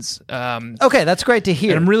Fiends. Okay, that's great to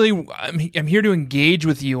hear. And I'm here to engage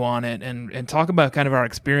with you on it and talk about kind of our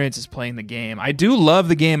experiences playing the game. I do love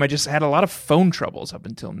the game. I just had a lot of phone troubles up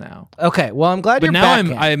until now. Okay, well, I'm glad you're back.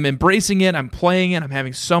 But now I'm embracing it. I'm playing it. I'm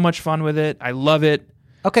having so much fun with it. I love it.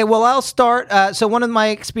 Okay, well, I'll start. So one of my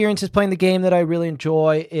experiences playing the game that I really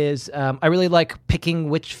enjoy is I really like picking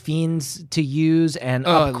which fiends to use and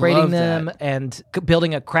upgrading them and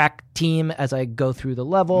building a crack team as I go through the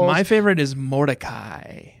levels. My favorite is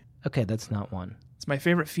Mordecai. Okay, that's not one. It's my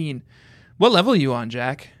favorite fiend. What level are you on,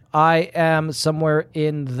 Jack? I am somewhere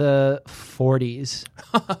in the 40s.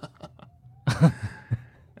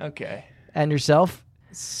 Okay. And yourself?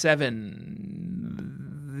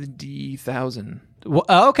 70,000. Well,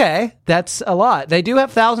 okay, that's a lot. They do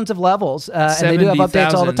have thousands of levels, and they do have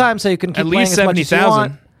updates all the time, so you can keep at playing least as much as you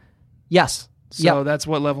want. 70,000. Yes. So that's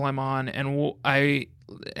what level I'm on, and I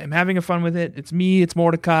am having a fun with it. It's me. It's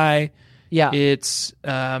Mordecai. Yeah. It's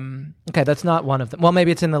okay. That's not one of them. Well,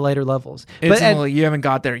 maybe it's in the later levels. You haven't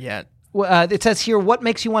got there yet. It says here, what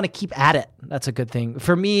makes you want to keep at it? That's a good thing.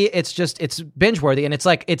 For me, it's binge worthy, and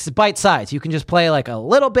it's bite size. You can just play like a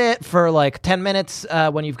little bit for like 10 minutes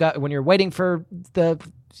when you're waiting for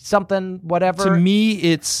something, whatever. To me,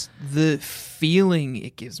 it's the feeling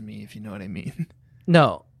it gives me, if you know what I mean.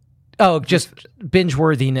 No. Oh, just binge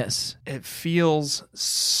worthiness. It feels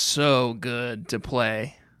so good to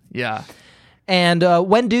play. Yeah. And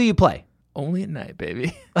when do you play? Only at night,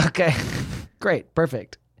 baby. Okay. Great.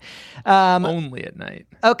 Perfect. Only at night.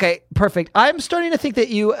 Okay, perfect. I'm starting to think that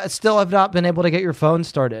you still have not been able to get your phone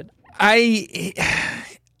started. I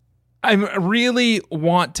really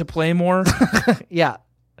want to play more. Yeah.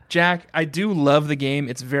 Jack, I do love the game.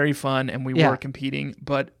 It's very fun, and we were competing,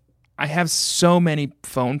 but I have so many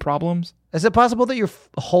phone problems. Is it possible that you're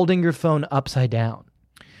holding your phone upside down?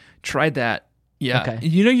 Tried that. Yeah. Okay.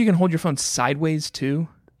 You know you can hold your phone sideways, too?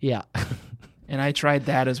 Yeah. And I tried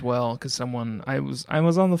that as well because I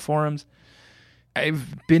was on the forums.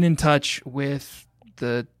 I've been in touch with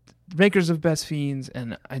the makers of Best Fiends,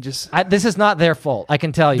 and this is not their fault. I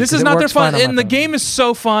can tell you. This is not their fault, and the game is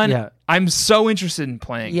so fun. Yeah. I'm so interested in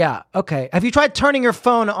playing. Yeah. Okay. Have you tried turning your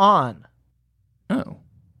phone on? Oh.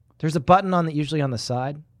 There's a button usually on the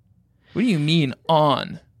side. What do you mean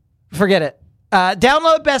on? Forget it.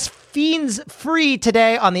 Download Best Fiends free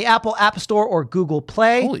today on the Apple App Store or Google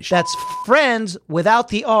Play. Holy shit. That's friends without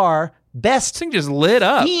the R. Best This thing just lit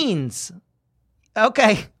up. Fiends.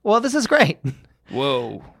 Okay. Well, this is great.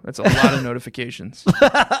 Whoa. That's a lot of notifications.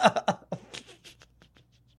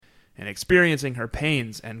 And experiencing her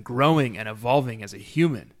pains and growing and evolving as a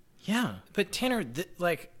human. Yeah. But Tanner,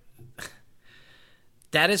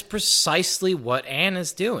 that is precisely what Anne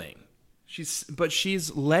is doing. But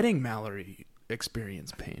she's letting Mallory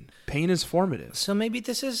experience pain. Pain is formative. So maybe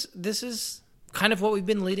this is kind of what we've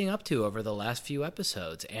been leading up to over the last few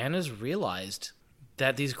episodes. Anne has realized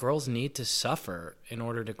that these girls need to suffer in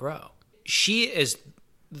order to grow. She is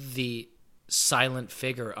the silent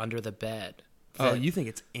figure under the bed. Oh, you think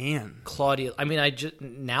it's Anne? Claudia, I mean,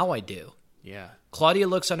 now I do. Yeah. Claudia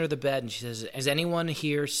looks under the bed and she says, "Does anyone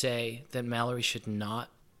here say that Mallory should not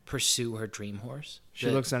pursue her dream horse?" She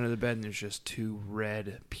looks under the bed and there's just two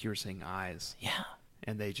red, piercing eyes. Yeah.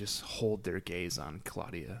 And they just hold their gaze on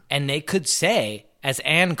Claudia. And they could say, as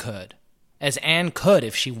Anne could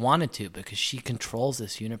if she wanted to, because she controls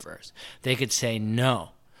this universe, they could say,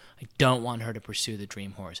 no, I don't want her to pursue the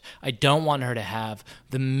dream horse. I don't want her to have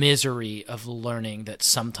the misery of learning that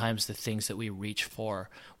sometimes the things that we reach for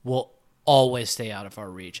will always stay out of our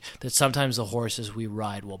reach, that sometimes the horses we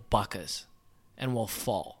ride will buck us and will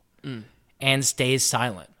fall. And stays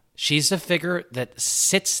silent. She's the figure that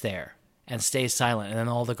sits there and stays silent. And then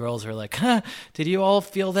all the girls are like, huh, did you all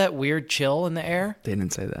feel that weird chill in the air? They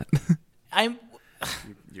didn't say that.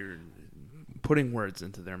 You're putting words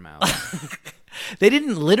into their mouth. They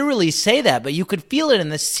didn't literally say that, but you could feel it in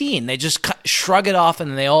the scene. They just shrug it off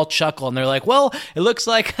and they all chuckle. And they're like, well, it looks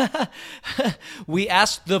like we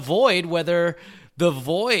asked the void whether the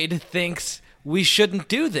void thinks we shouldn't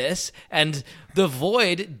do this, and the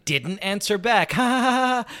void didn't answer back.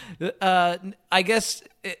 I guess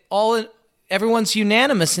everyone's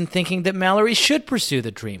unanimous in thinking that Mallory should pursue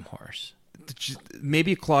the dream horse.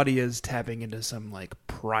 Maybe Claudia's tapping into some like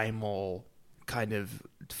primal kind of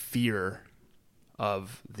fear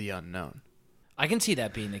of the unknown. I can see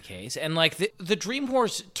that being the case. And like the dream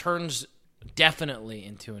horse turns definitely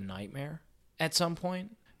into a nightmare at some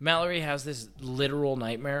point. Mallory has this literal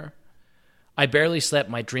nightmare. I barely slept.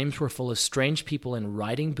 My dreams were full of strange people in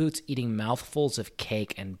riding boots eating mouthfuls of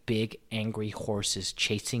cake and big, angry horses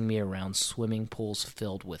chasing me around swimming pools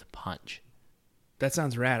filled with punch. That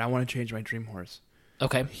sounds rad. I want to change my dream horse.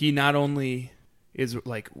 Okay. He not only is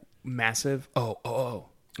like massive. Oh.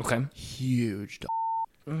 Okay. Huge.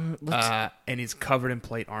 And he's covered in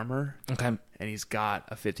plate armor. Okay. And he's got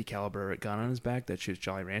a .50 caliber gun on his back that shoots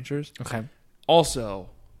Jolly Ranchers. Okay. Also,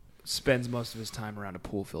 spends most of his time around a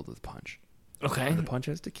pool filled with punch. Okay. And the punch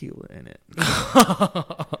has tequila in it.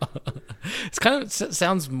 It's kind of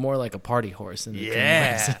sounds more like a party horse.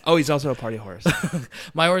 Yeah. Oh, he's also a party horse.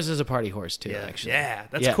 My horse is a party horse too, actually. Yeah,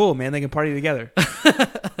 that's cool, man. They can party together.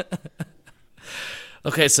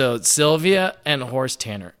 Okay, so Sylvia and Horse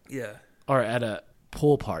Tanner are at a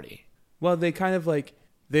pool party. Well, they kind of like,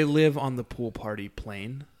 they live on the pool party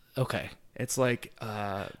plane. Okay. It's like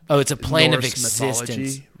it's a plane Norse of existence.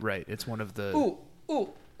 Mythology. Right. It's one of the Ooh.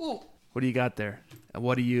 What do you got there?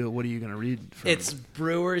 What are you going to read from? It's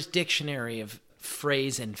Brewer's Dictionary of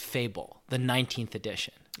Phrase and Fable, the 19th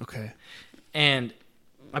edition. Okay. And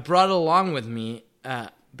I brought it along with me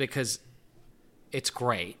because it's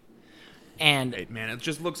great. And great, man, it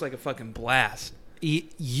just looks like a fucking blast.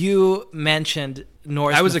 You mentioned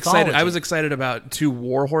Norse I was mythology. I was excited about two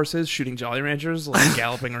war horses shooting Jolly Ranchers, like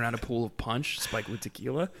galloping around a pool of punch spiked with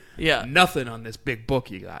tequila. Yeah. Nothing on this big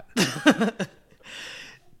book you got.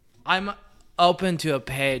 I'm open to a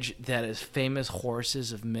page that is famous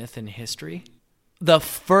horses of myth and history. The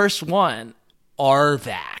first one,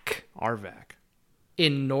 Arvak.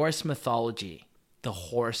 In Norse mythology, the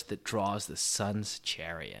horse that draws the sun's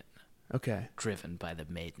chariot. Okay. Driven by the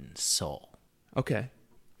maiden's soul. Okay.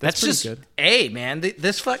 That's just good. Hey, man,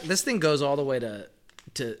 this thing goes all the way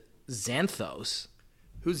to Xanthos.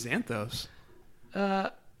 Who's Xanthos?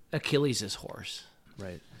 Achilles' horse.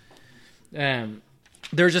 Right.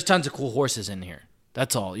 There's just tons of cool horses in here.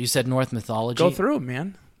 That's all. You said Norse mythology. Go through them,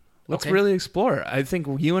 man. Let's really explore. I think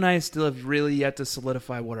you and I still have really yet to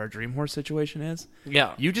solidify what our dream horse situation is.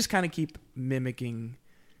 Yeah. You just kind of keep mimicking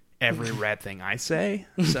every rad thing I say.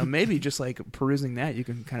 So maybe just like perusing that, you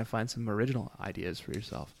can kind of find some original ideas for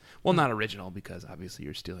yourself. Well, not original because obviously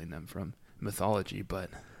you're stealing them from mythology, but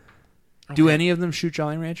do any of them shoot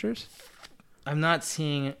Jolly Ranchers? I'm not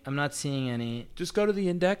seeing any. Just go to the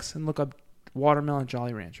index and look up watermelon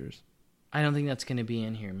Jolly Ranchers. I don't think that's going to be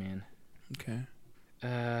in here, man. Okay.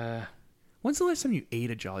 When's the last time you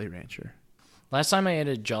ate a Jolly Rancher? Last time I ate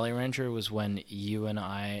a Jolly Rancher was when you and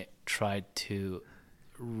I tried to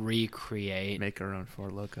recreate Make our own Four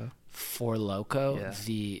Loko. Four Loko, Yeah.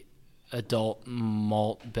 the adult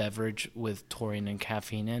malt beverage with taurine and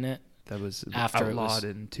caffeine in it. That was After it outlawed was-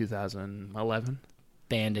 in 2011.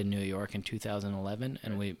 Banned in New York in 2011,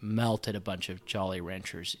 and we melted a bunch of Jolly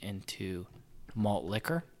Ranchers into malt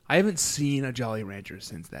liquor. I haven't seen a Jolly Rancher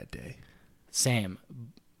since that day. Same,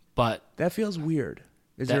 but That feels weird.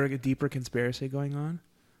 Is That- there like a deeper conspiracy going on?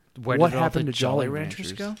 where What did all happened the to Jolly Jolly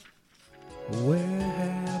Ranchers go? Ranchers? Where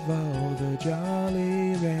have all the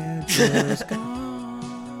Jolly Ranchers gone?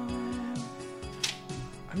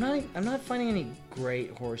 I'm not finding any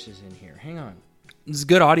great horses in here. Hang on. This is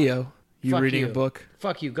good audio. You Fuck reading you. a book.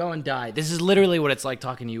 Fuck you. Go and die. This is literally what it's like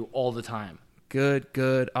talking to you all the time.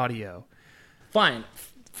 Good audio. Fine.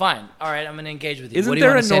 All right, I'm going to engage with you. Isn't what do you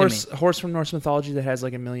there want a to say to me? horse from Norse mythology that has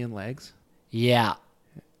like 1,000,000 legs? Yeah.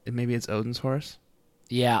 And maybe it's Odin's horse?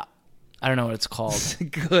 Yeah. I don't know what it's called.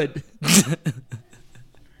 Good.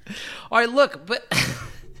 All right, look, but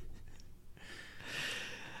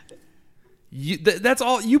That's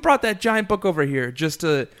all. You brought that giant book over here just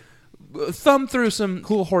to thumb through some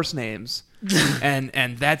cool horse names,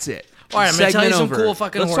 and that's it. All right, I'm gonna tell you Segment some over. cool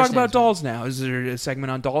fucking Let's horse talk about names. dolls now. Is there a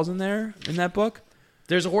segment on dolls in that book?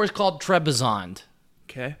 there's a horse called Trebizond.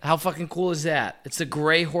 Okay. How fucking cool is that? It's the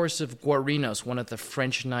gray horse of Guarinos, one of the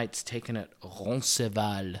French knights taken at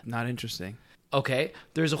Roncesvalles. Not interesting. Okay,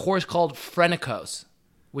 there's a horse called Phrenicos,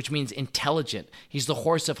 which means intelligent. He's the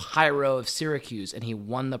horse of Hiero of Syracuse, and he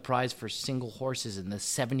won the prize for single horses in the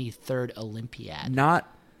 73rd Olympiad.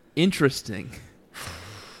 Not interesting.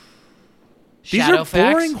 These are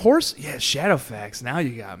boring horse. Yeah, Shadowfax. Now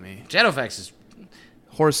you got me. Shadowfax is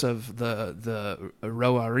Horse of the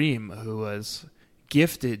Roarim, who was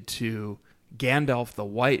gifted to Gandalf the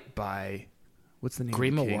White by what's the name?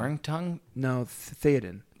 Grima of the king? Wormtongue No,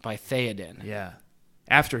 Theoden. by Theoden. Yeah.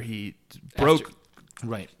 After he broke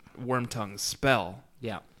Right. Wormtongue's spell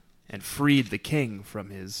Yeah. and freed the king from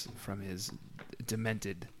his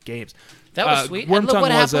demented games. That was sweet. And look Wormtongue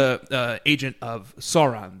what was happened. a agent of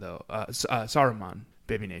Sauron, though. Saruman,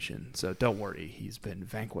 Baby Nation. So don't worry, he's been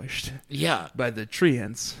vanquished Yeah. by the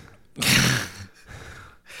Treants.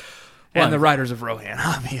 And the Riders of Rohan,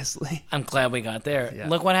 obviously. I'm glad we got there. Yeah.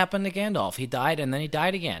 Look what happened to Gandalf. He died, and then he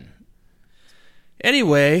died again.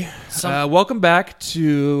 Anyway, Some- welcome back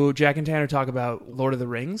to Jack and Tanner talk about Lord of the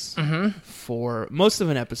Rings for most of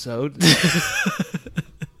an episode.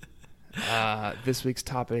 This week's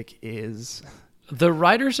topic is The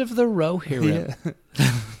Riders of the Rohirrim.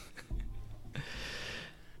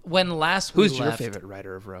 When last we who's your left, favorite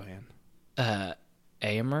writer of Rohan?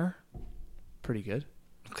 Aemir. Pretty good.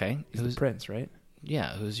 Okay. He's the prince, right?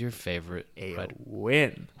 Yeah, who's your favorite writer?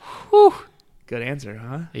 Win. Good answer,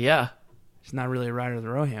 huh? Yeah. She's not really a writer of the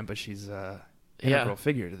Rohan, but she's a integral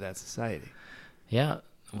figure to that society. Yeah.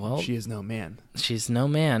 Well, She is no man. she's no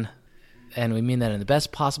man. And we mean that in the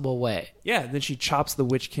best possible way. Yeah, then she chops the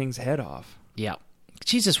Witch King's head off. Yeah.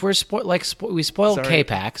 Jesus, we're we spoiled Sorry.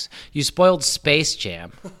 K-Pax. You spoiled Space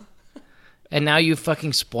Jam. And now you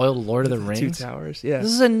fucking spoiled Lord of the Rings. Two Towers, yeah.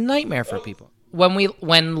 This is a nightmare for people.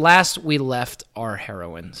 When last we left our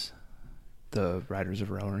heroines, The Riders of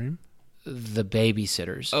Rohirrim. the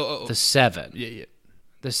babysitters, Oh. the seven, Yeah.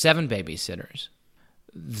 the seven babysitters,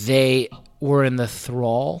 they were in the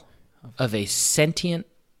thrall of a sentient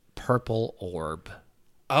purple orb.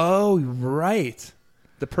 Oh, right.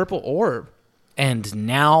 The purple orb. And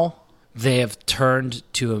now they have turned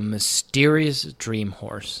to a mysterious dream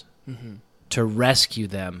horse to rescue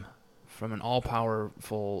them. From an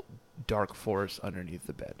all-powerful dark force underneath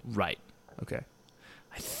the bed. Right. Okay.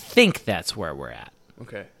 I think that's where we're at.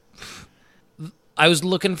 Okay. I was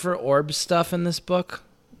looking for orb stuff in this book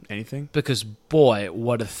Anything? because, boy,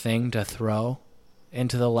 what a thing to throw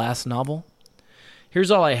into the last novel.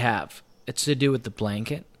 Here's all I have. It's to do with the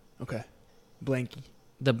blanket. Okay. Blanky.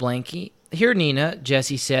 The blankie. Here, Nina,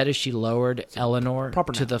 Jessie said as she lowered Eleanor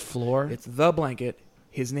proper to noun. the floor. It's the blanket.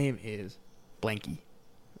 His name is Blanky.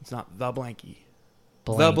 It's not the Blanky.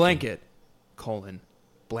 The Blankie. blanket,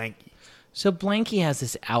 Blanky. So Blankie has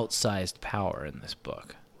this outsized power in this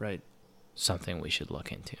book. Right. Something we should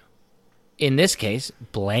look into. In this case,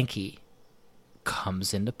 Blanky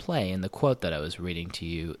comes into play in the quote that I was reading to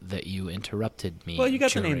you that you interrupted me. Well, you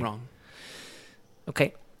got the name during. wrong.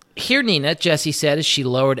 Okay. Here, Nina, Jessie said as she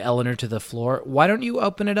lowered Eleanor to the floor. Why don't you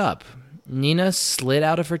open it up? Nina slid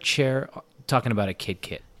out of her chair, talking about a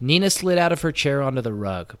kit. Nina slid out of her chair onto the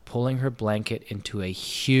rug, pulling her blanket into a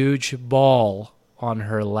huge ball on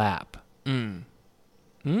her lap.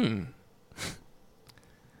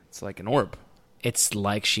 It's like an orb. It's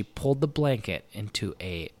like she pulled the blanket into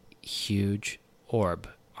a huge orb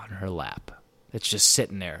on her lap. It's just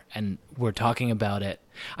sitting there, and we're talking about it.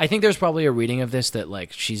 I think there's probably a reading of this that,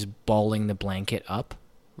 like, she's balling the blanket up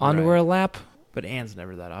onto her lap. But Anne's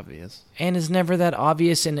never that obvious. Anne is never that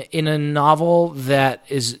obvious in a novel that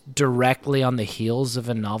is directly on the heels of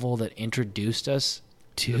a novel that introduced us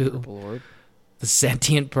to The purple orb. the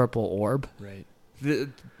sentient purple orb. Right. The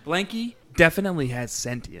Blanky definitely has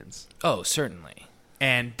sentience. Oh, certainly.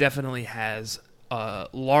 And definitely has a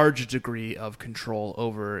large degree of control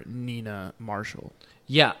over Nina Marshall.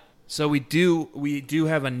 Yeah. So we do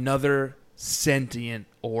have another sentient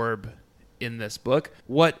orb in this book.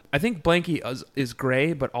 What I think Blanky is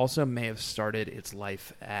gray, but also may have started its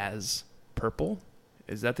life as purple.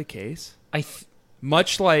 Is that the case?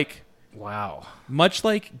 Much like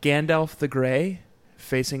Gandalf the Grey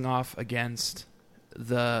facing off against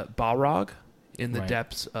the Balrog in the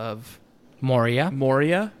depths of Moria.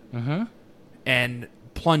 Mm-hmm. And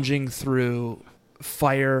plunging through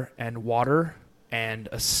fire and water and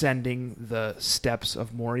ascending the steps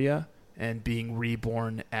of Moria and being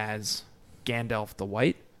reborn as Gandalf the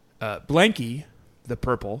White. Blanky, the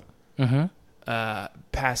purple,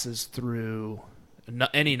 passes through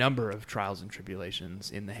any number of trials and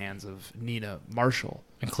tribulations in the hands of Nina Marshall.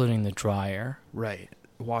 Including the dryer. Right.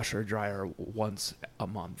 Washer, dryer once a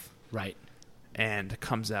month. Right. And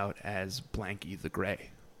comes out as Blanky the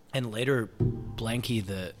Grey. And later, Blanky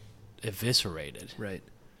the Eviscerated. Right.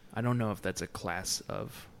 I don't know if that's a class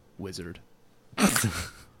of wizard.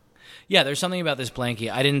 Yeah, there's something about this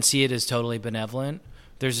Blanky. I didn't see it as totally benevolent.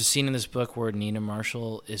 There's a scene in this book where Nina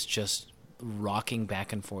Marshall is just rocking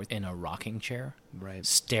back and forth in a rocking chair. Right.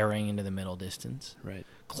 Staring into the middle distance. Right.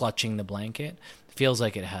 Clutching the blanket. Feels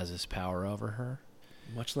like it has this power over her.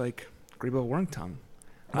 Much like Grebo Wormtongue.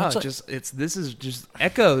 This is just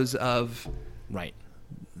echoes of right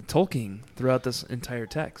Tolkien throughout this entire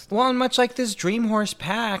text. Well, and much like this Dream Horse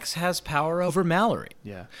Pax has power over Mallory.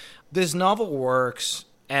 Yeah. This novel works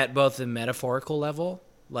at both the metaphorical level.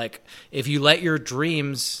 Like, if you let your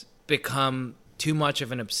dreams become too much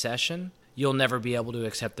of an obsession, you'll never be able to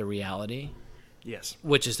accept the reality. Yes.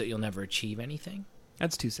 Which is that you'll never achieve anything.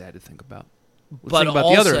 That's too sad to think about. But think about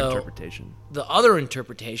also, the other interpretation. The other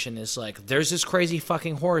interpretation is, like, there's this crazy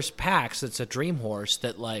fucking horse, Pax, that's a dream horse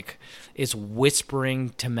that, like, is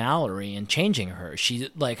whispering to Mallory and changing her. She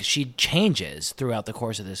changes throughout the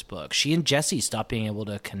course of this book. She and Jesse stop being able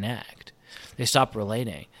to connect. They stop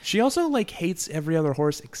relating. She also, like, hates every other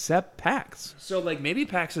horse except Pax. So, like, maybe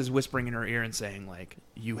Pax is whispering in her ear and saying, like,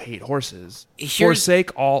 you hate horses.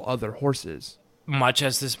 Forsake all other horses. Much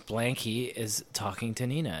as this Blanky is talking to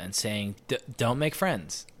Nina and saying, don't make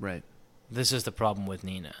friends. Right. This is the problem with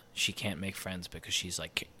Nina. She can't make friends because she's,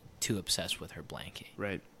 like, too obsessed with her Blanky.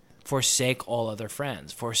 Right. Forsake all other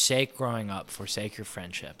friends. Forsake growing up. Forsake your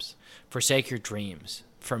friendships. Forsake your dreams.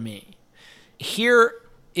 For me. Here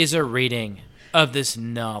is a reading of this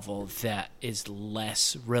novel that is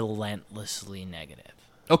less relentlessly negative.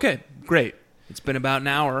 Okay, great. It's been about an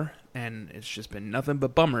hour, and it's just been nothing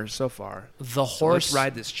but bummers so far. The horse... So let's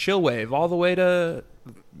ride this chill wave all the way to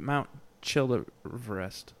Mount Chill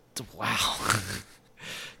Everest. Wow.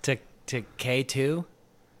 to K2?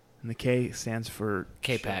 And the K stands for...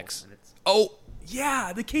 K-Pax. Oh,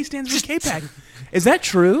 yeah, the K stands for K-Pax. Is that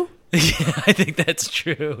true? Yeah, I think that's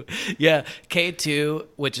true. Yeah, K2,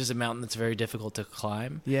 which is a mountain that's very difficult to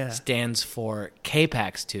climb, stands for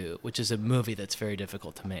K-Pax 2, which is a movie that's very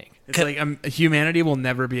difficult to make. It's like humanity will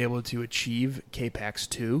never be able to achieve K-Pax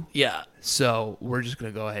 2. Yeah. So we're just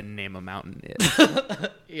going to go ahead and name a mountain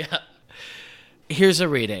it. Yeah. Here's a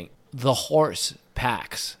reading. The horse,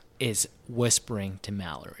 Pax, is whispering to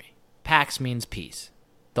Mallory. Pax means peace.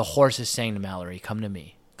 The horse is saying to Mallory, come to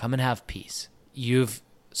me. Come and have peace. You've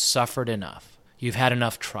suffered enough. You've had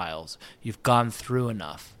enough trials. You've gone through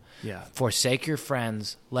enough. Yeah. Forsake your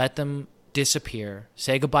friends. Let them disappear.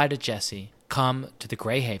 Say goodbye to Jesse. Come to the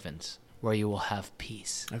Grey Havens, where you will have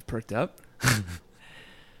peace. I've perked up.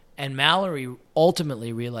 And Mallory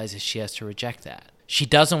ultimately realizes she has to reject that. She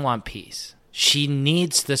doesn't want peace. She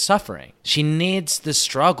needs the suffering. She needs the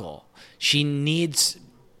struggle. She needs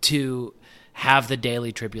to have the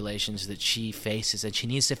daily tribulations that she faces, and she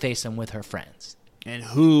needs to face them with her friends. And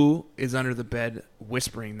who is under the bed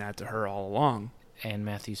whispering that to her all along? Anne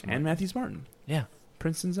Matthews Martin. Anne Matthews Martin. Yeah.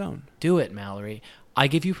 Princeton's own. Do it, Mallory. I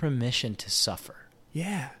give you permission to suffer.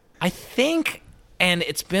 Yeah. I think, and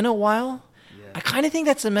it's been a while, I kind of think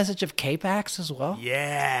that's the message of K-Pax as well.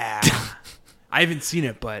 Yeah. I haven't seen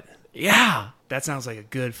it, but... Yeah. That sounds like a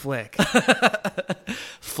good flick.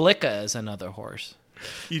 Flicka is another horse.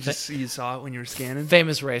 You saw it when you were scanning?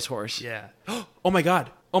 Famous racehorse. Yeah. Oh my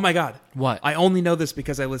God. What? I only know this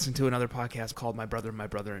because I listened to another podcast called My Brother,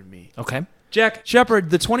 and Me. Okay. Jack Shepard,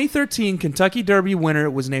 the 2013 Kentucky Derby winner,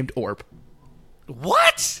 was named Orb.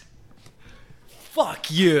 What? Fuck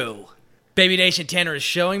you. Baby Nation, Tanner is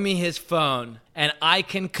showing me his phone, and I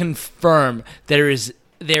can confirm there is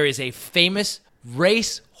a famous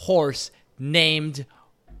race horse named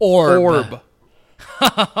Orb.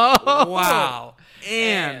 Wow.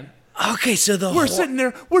 And okay, so we're sitting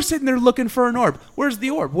there looking for an orb. Where's the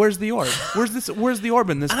orb? Where's the orb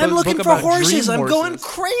in this I'm book looking for about horses. dream I'm going horses?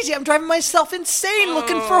 crazy. I'm driving myself insane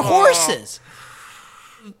looking for horses.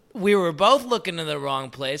 We were both looking in the wrong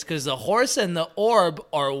place because the horse and the orb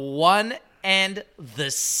are one and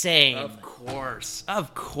the same. Of course.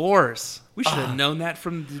 We should have known that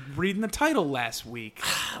from reading the title last week.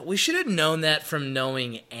 We should have known that from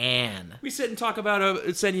knowing Anne. We sit and talk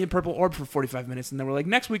about sending a purple orb for 45 minutes, and then we're like,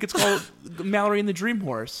 next week it's called Mallory and the Dream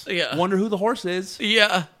Horse. Yeah. Wonder who the horse is.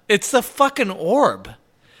 Yeah, it's the fucking orb.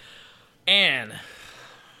 Anne.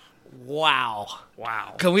 Wow.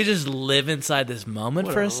 Can we just live inside this moment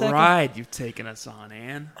What for a second? ride you've taken us on,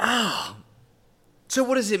 Anne. So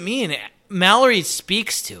what does it mean? Mallory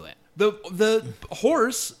speaks to it. The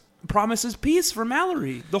horse promises peace for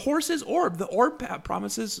Mallory. The horse is Orb. The orb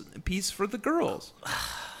promises peace for the girls.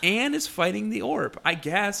 Anne is fighting the orb, I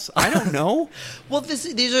guess. I don't know. Well,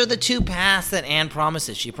 these are the two paths that Anne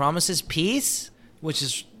promises. She promises peace, which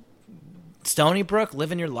is Stony Brook,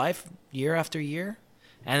 living your life year after year.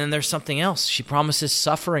 And then there's something else. She promises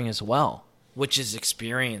suffering as well, which is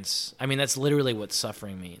experience. I mean, that's literally what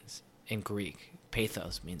suffering means in Greek.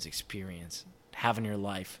 Pathos means experience, having your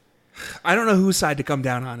life. I don't know whose side to come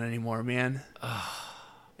down on anymore, man.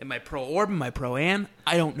 Am I pro Orb? Am I pro Anne?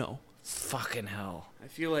 I don't know. Fucking hell. I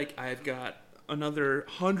feel like I've got another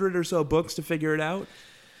 100 or so books to figure it out,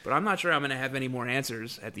 but I'm not sure I'm going to have any more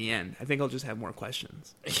answers at the end. I think I'll just have more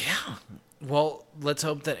questions. Yeah. Well, let's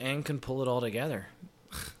hope that Anne can pull it all together.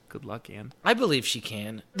 Good luck, Anne. I believe she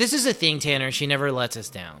can. This is a thing, Tanner. She never lets us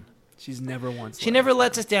down. She's never once. She never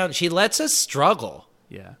lets us down. She lets us struggle.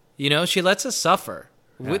 Yeah. You know, she lets us suffer.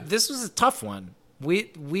 Yeah. This was a tough one.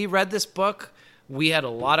 We read this book. We had a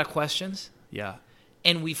lot of questions. Yeah.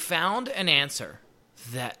 And we found an answer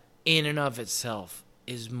that in and of itself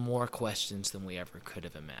is more questions than we ever could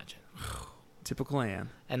have imagined. Typical Anne.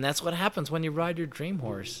 And that's what happens when you ride your dream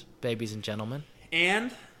horse, babies and gentlemen.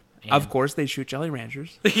 And of course, they shoot Jolly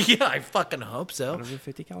Ranchers. Yeah, I fucking hope so. Out of a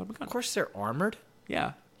 50 caliber gun. Of course, they're armored.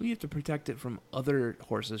 Yeah. We have to protect it from other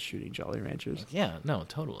horses shooting Jolly Ranchers. Yeah, no,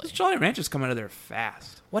 totally. Those Jolly Ranchers come out of there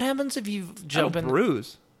fast. What happens if you jump in?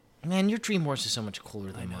 Bruise. Man, your dream horse is so much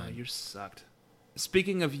cooler than I know, mine. you're sucked.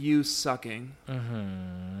 Speaking of you sucking,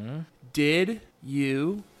 did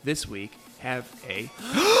you this week have a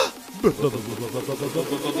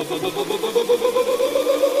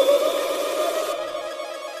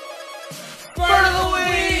Bird of the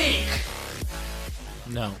week?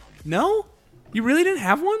 No. No? You really didn't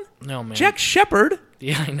have one? No, man. Jack Shepard.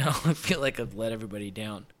 Yeah, I know. I feel like I've let everybody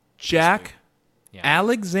down. Jack Yeah.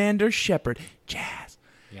 Alexander Shepard. Jazz.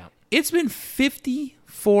 Yeah. It's been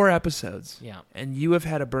 54 episodes. Yeah. And you have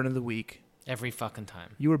had a burn of the week. Every fucking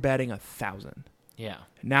time. You were batting 1,000. Yeah.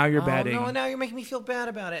 Now you're batting. No, now you're making me feel bad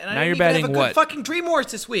about it. And Now I you're didn't even batting have a what? good fucking dream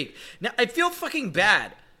horse this week. Now I feel fucking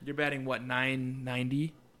bad. You're batting what,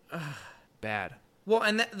 990? Bad. Well,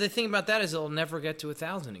 and the thing about that is it'll never get to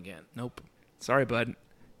 1,000 again. Nope. Sorry, bud.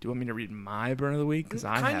 Do you want me to read my burn of the week? Because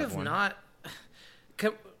I Kind have of one. not.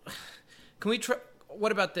 Can we try?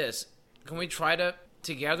 What about this? Can we try to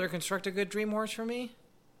together construct a good dream horse for me?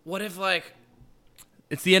 What if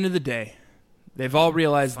It's the end of the day. They've all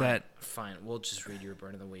realized that Fine, we'll just read your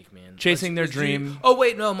burn of the week, man. Chasing their let's dream. Oh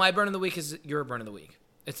wait, no, my burn of the week is your burn of the week.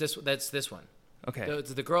 It's this. That's this one. Okay.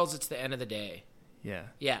 It's the girls. It's the end of the day. Yeah.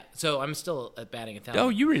 Yeah. So I'm still at batting 1,000. Oh,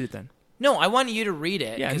 you read it then. No, I want you to read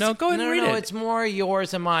it. Yeah, 'cause- no, go ahead and read No, it. it's more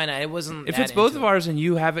yours than mine. It wasn't. If that it's both into of it. ours and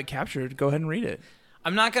you have it captured, go ahead and read it.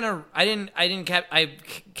 I'm not gonna. I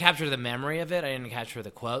capture the memory of it. I didn't capture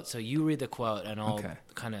the quote. So you read the quote, and I'll Okay.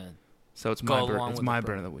 kind of. So it's Go my burn. along It's with my the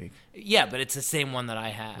burn of the week. Yeah, but it's the same one that I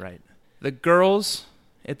had. Right. The girls,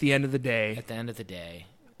 at the end of the day, At the end of the day,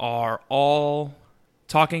 are all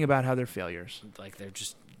talking about how they're failures. like they're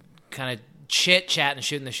just kind of chit-chatting,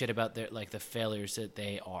 shooting the shit about their the failures that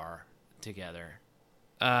they are together.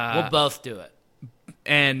 We'll both do it.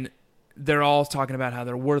 And they're all talking about how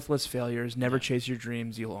they're worthless failures. Never chase your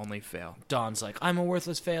dreams. You'll only fail. Dawn's like, I'm a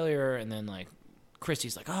worthless failure, and then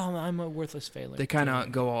Christy's like, oh, I'm a worthless failure. They kind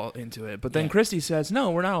of go all into it. But then Yeah. Christy says,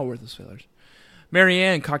 no, we're not all worthless failures.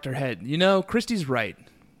 Marianne cocked her head. You know, Christy's right.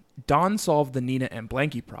 Dawn solved the Nina and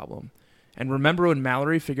Blanky problem. And remember when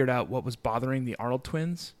Mallory figured out what was bothering the Arnold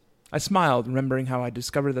twins? I smiled, remembering how I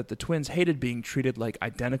discovered that the twins hated being treated like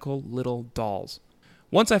identical little dolls.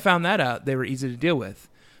 Once I found that out, they were easy to deal with.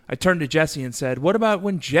 I turned to Jessie and said, what about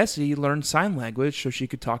when Jessie learned sign language so she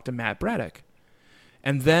could talk to Matt Braddock?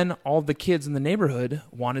 And then all the kids in the neighborhood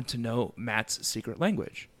wanted to know Matt's secret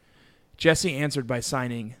language. Jessie answered by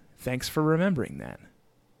signing, thanks for remembering that.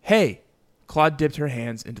 Hey, Claude dipped her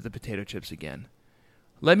hands into the potato chips again.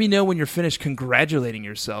 Let me know when you're finished congratulating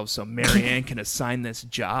yourself so Marianne can assign this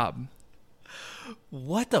job.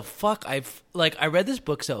 What the fuck? I read this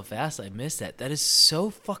book so fast, I missed that. That is so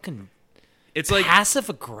fucking... It's like passive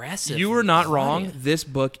aggressive. You were not wrong. This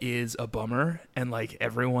book is a bummer, and like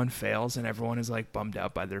everyone fails, and everyone is like bummed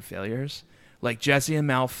out by their failures. Like Jessie and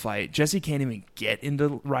Mal fight. Jessie can't even get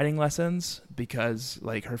into writing lessons because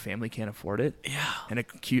like her family can't afford it. Yeah, and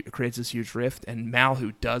it creates this huge rift. And Mal,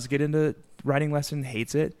 who does get into writing lesson,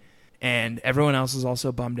 hates it, and everyone else is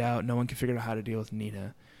also bummed out. No one can figure out how to deal with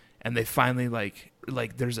Nina, and they finally like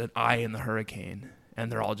there's an eye in the hurricane,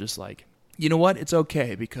 and they're all just like, you know what? It's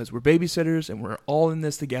okay because we're babysitters and we're all in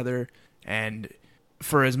this together. And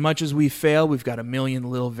for as much as we fail, we've got a million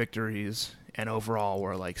little victories. And overall,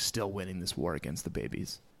 we're like still winning this war against the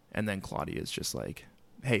babies. And then Claudia is just like,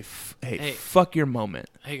 hey, fuck your moment.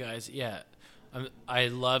 Hey guys, yeah. I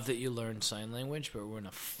love that you learned sign language, but we're in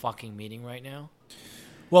a fucking meeting right now.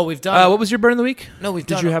 Well, we've done... what was your burn of the week? No, we've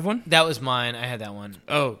done... Did you have one? That was mine. I had that one.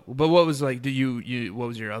 Oh, but what was like... What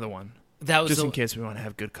was your other one? That was just in case we want to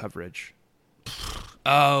have good coverage.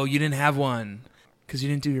 Oh, you didn't have one because you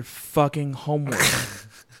didn't do your fucking homework.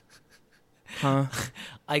 Huh?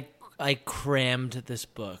 I crammed this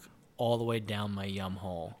book all the way down my yum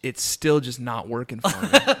hole. It's still just not working for me.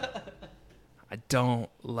 I don't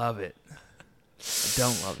love it.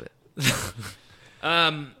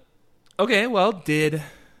 Okay, well,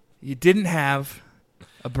 you didn't have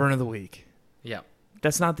a burn of the week. Yeah.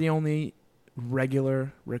 That's not the only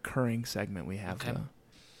regular recurring segment we have, though.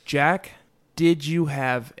 Jack, did you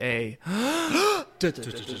have a...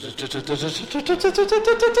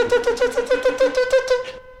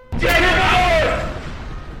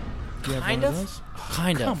 Kind of.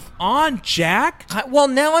 Come on, Jack. Well,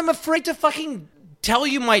 now I'm afraid to fucking tell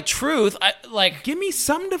you my truth. Give me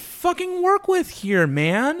something to fucking work with here,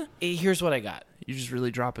 man. Here's what I got. You're just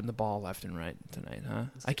really dropping the ball left and right tonight, huh?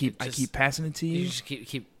 I keep passing it to you. You just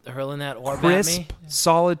keep hurling that orb Crisp, at me.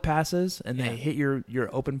 solid passes, and they hit your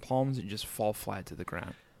open palms and just fall flat to the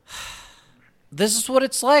ground. This is what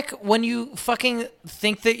it's like when you fucking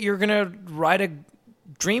think that you're gonna ride a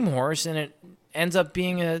dream horse and it ends up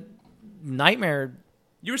being a nightmare.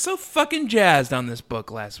 You were so fucking jazzed on this book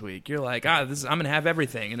last week. You're like, I'm gonna have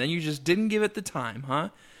everything, and then you just didn't give it the time, huh?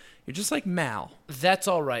 You're just like Mal. That's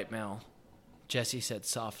all right, Mal, Jessie said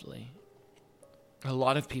softly. A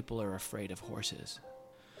lot of people are afraid of horses,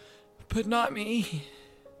 but not me.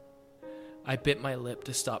 I bit my lip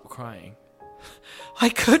to stop crying. I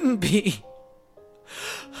couldn't be.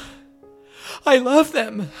 I love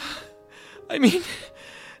them. I mean,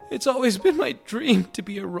 it's always been my dream to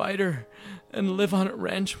be a rider and live on a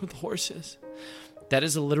ranch with horses. That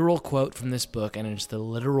is a literal quote from this book, and it's the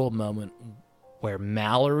literal moment where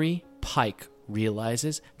Mallory Pike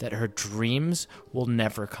realizes that her dreams will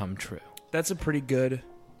never come true. That's a pretty good,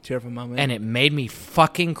 tearful moment. And it made me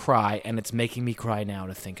fucking cry, and it's making me cry now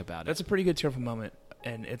to think about it. That's a pretty good, tearful moment,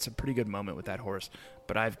 and it's a pretty good moment with that horse.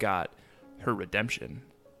 But I've got her redemption.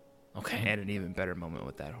 Okay. And an even better moment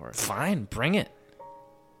with that horse. Fine, bring it.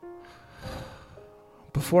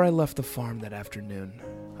 Before I left the farm that afternoon,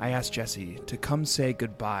 I asked Jessie to come say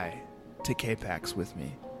goodbye to K-Pax with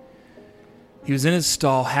me. He was in his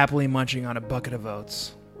stall happily munching on a bucket of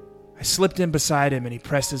oats. I slipped in beside him and he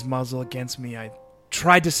pressed his muzzle against me. I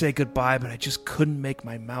tried to say goodbye, but I just couldn't make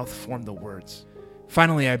my mouth form the words.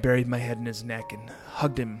 Finally, I buried my head in his neck and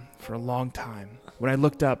hugged him for a long time. When I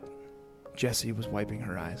looked up, Jessie was wiping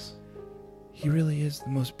her eyes. He really is the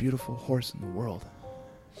most beautiful horse in the world,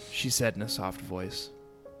 she said in a soft voice.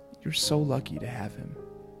 You're so lucky to have him,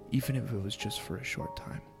 even if it was just for a short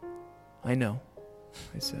time. I know,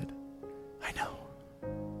 I said. I know.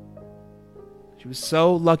 She was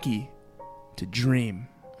so lucky to dream,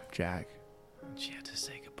 Jack. She had to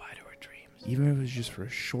say goodbye to her dreams. Even if it was just for a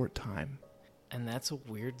short time. And that's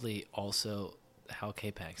weirdly also how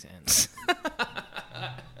K-Pax ends.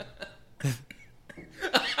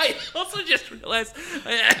 I also just realized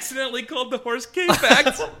I accidentally called the horse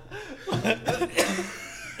K-Pax.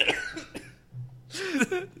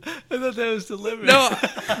 I thought that was deliberate. No.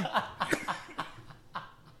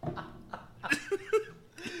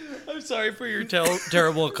 I'm sorry for your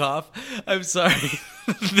terrible cough. I'm sorry.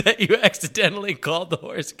 that you accidentally called the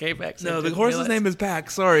horse K-Pax. No, the horse's name is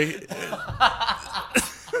Pax. Sorry.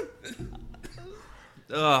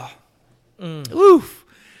 Ugh. Oof.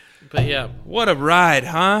 But yeah. What a ride,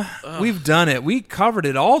 huh? We've done it. We covered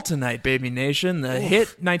it all tonight, Baby Nation. The hit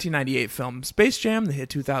 1998 film Space Jam, the hit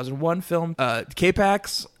 2001 film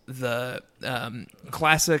K-Pax, the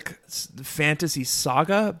classic fantasy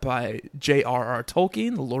saga by J.R.R.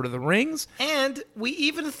 Tolkien, The Lord of the Rings. And we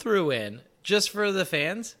even threw in, just for the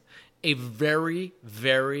fans, a very,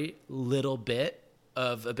 very little bit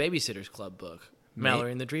of a Babysitter's Club book,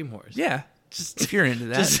 Mallory and the Dream Horse. Yeah. Just if you're into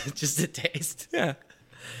that. Just a taste. Yeah.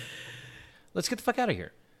 Let's get the fuck out of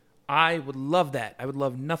here. I would love that. I would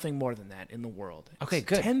love nothing more than that in the world. Okay, It's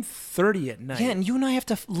good. 10:30 at night. Yeah, and you and I have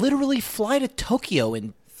to literally fly to Tokyo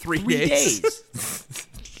in 3 days.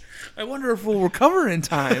 I wonder if we'll recover in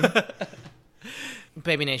time.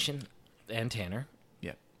 Baby Nation and Tanner,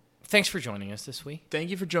 Yeah. thanks for joining us this week. Thank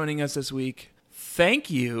you for joining us this week. Thank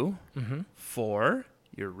you for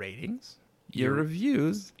your ratings, your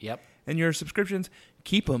reviews, Yep. and your subscriptions.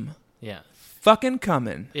 Keep them Yeah. fucking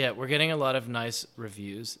coming. Yeah, we're getting a lot of nice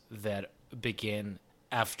reviews that begin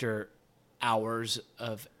after hours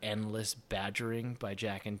of endless badgering by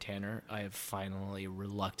Jack and Tanner. I have finally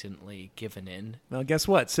reluctantly given in. Well, guess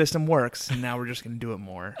what? System works, and now we're just going to do it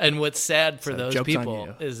more. And what's sad for So, those joke's on people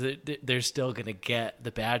you. is that they're still going to get the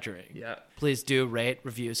badgering. Yeah. Please do rate,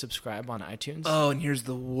 review, subscribe on iTunes. Oh, and here's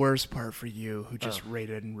the worst part for you who just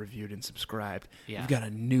rated and reviewed and subscribed. Yeah. We've got a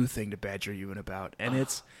new thing to badger you in about, and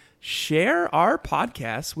it's share our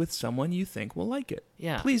podcast with someone you think will like it.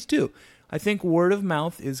 Yeah. Please do. I think word of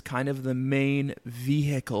mouth is kind of the main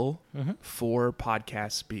vehicle for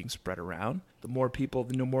podcasts being spread around. The more people,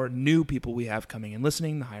 the more new people we have coming and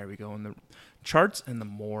listening, the higher we go in the charts, and the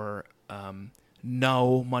more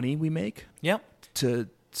no money we make Yep. to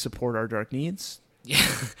support our dark needs. Yeah.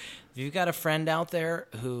 If you've got a friend out there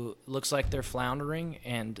who looks like they're floundering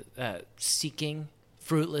and seeking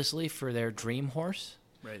fruitlessly for their dream horse,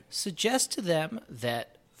 Right. suggest to them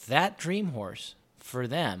that dream horse for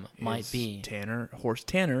them might be Horse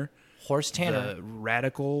Tanner, Horse Tanner the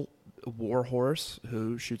radical war horse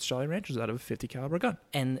who shoots Jolly Ranchers out of a 50 caliber gun,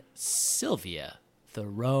 and Sylvia, the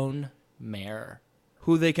roan mare.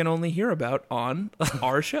 who they can only hear about on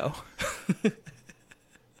our show.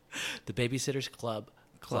 The Babysitters Club.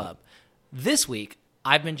 This week,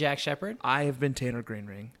 I've been Jack Shepard. I have been Tanner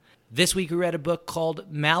Greenring. This week, we read a book called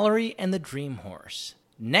Mallory and the Dream Horse.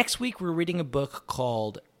 Next week, we're reading a book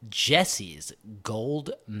called Jessie's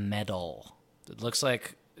Gold Medal. It looks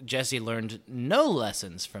like Jessie learned no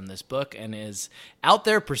lessons from this book and is out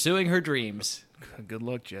there pursuing her dreams. Good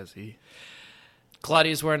luck, Jesse.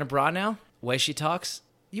 Claudia's wearing a bra now. Way she talks,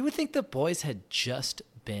 you would think the boys had just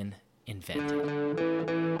been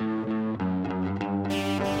invented.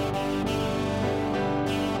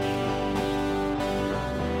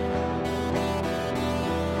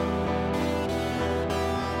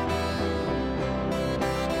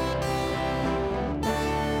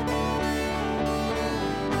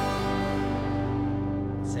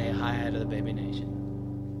 Say hi to the Baby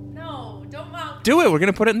Nation. No, don't mouth. Do it. We're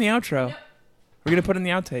going to put it in the outro. We're going to put it in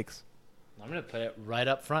the outtakes. I'm going to put it right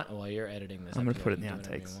up front while you're editing this. I'm gonna episode. put it in the Do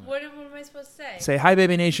whatever you outtakes. want. What am I supposed to say? Say, hi,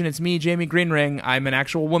 Baby Nation. It's me, Jamie Greenring. I'm an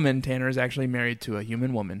actual woman. Tanner is actually married to a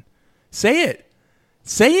human woman. Say it.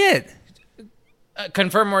 Say it.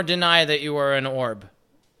 Confirm or deny that you are an orb.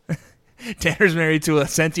 Tanner's married to a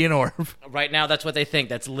sentient orb. Right now, that's what they think.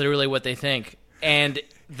 That's literally what they think. And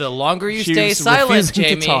the longer you She's stay silent, refusing to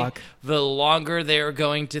Jamie, talk. the longer they're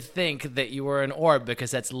going to think that you are an orb, because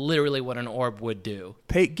that's literally what an orb would do.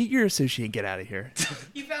 Get your sushi and get out of here.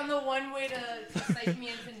 You found the one way to psych me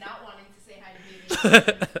into not wanting to say hi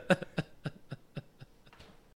to baby.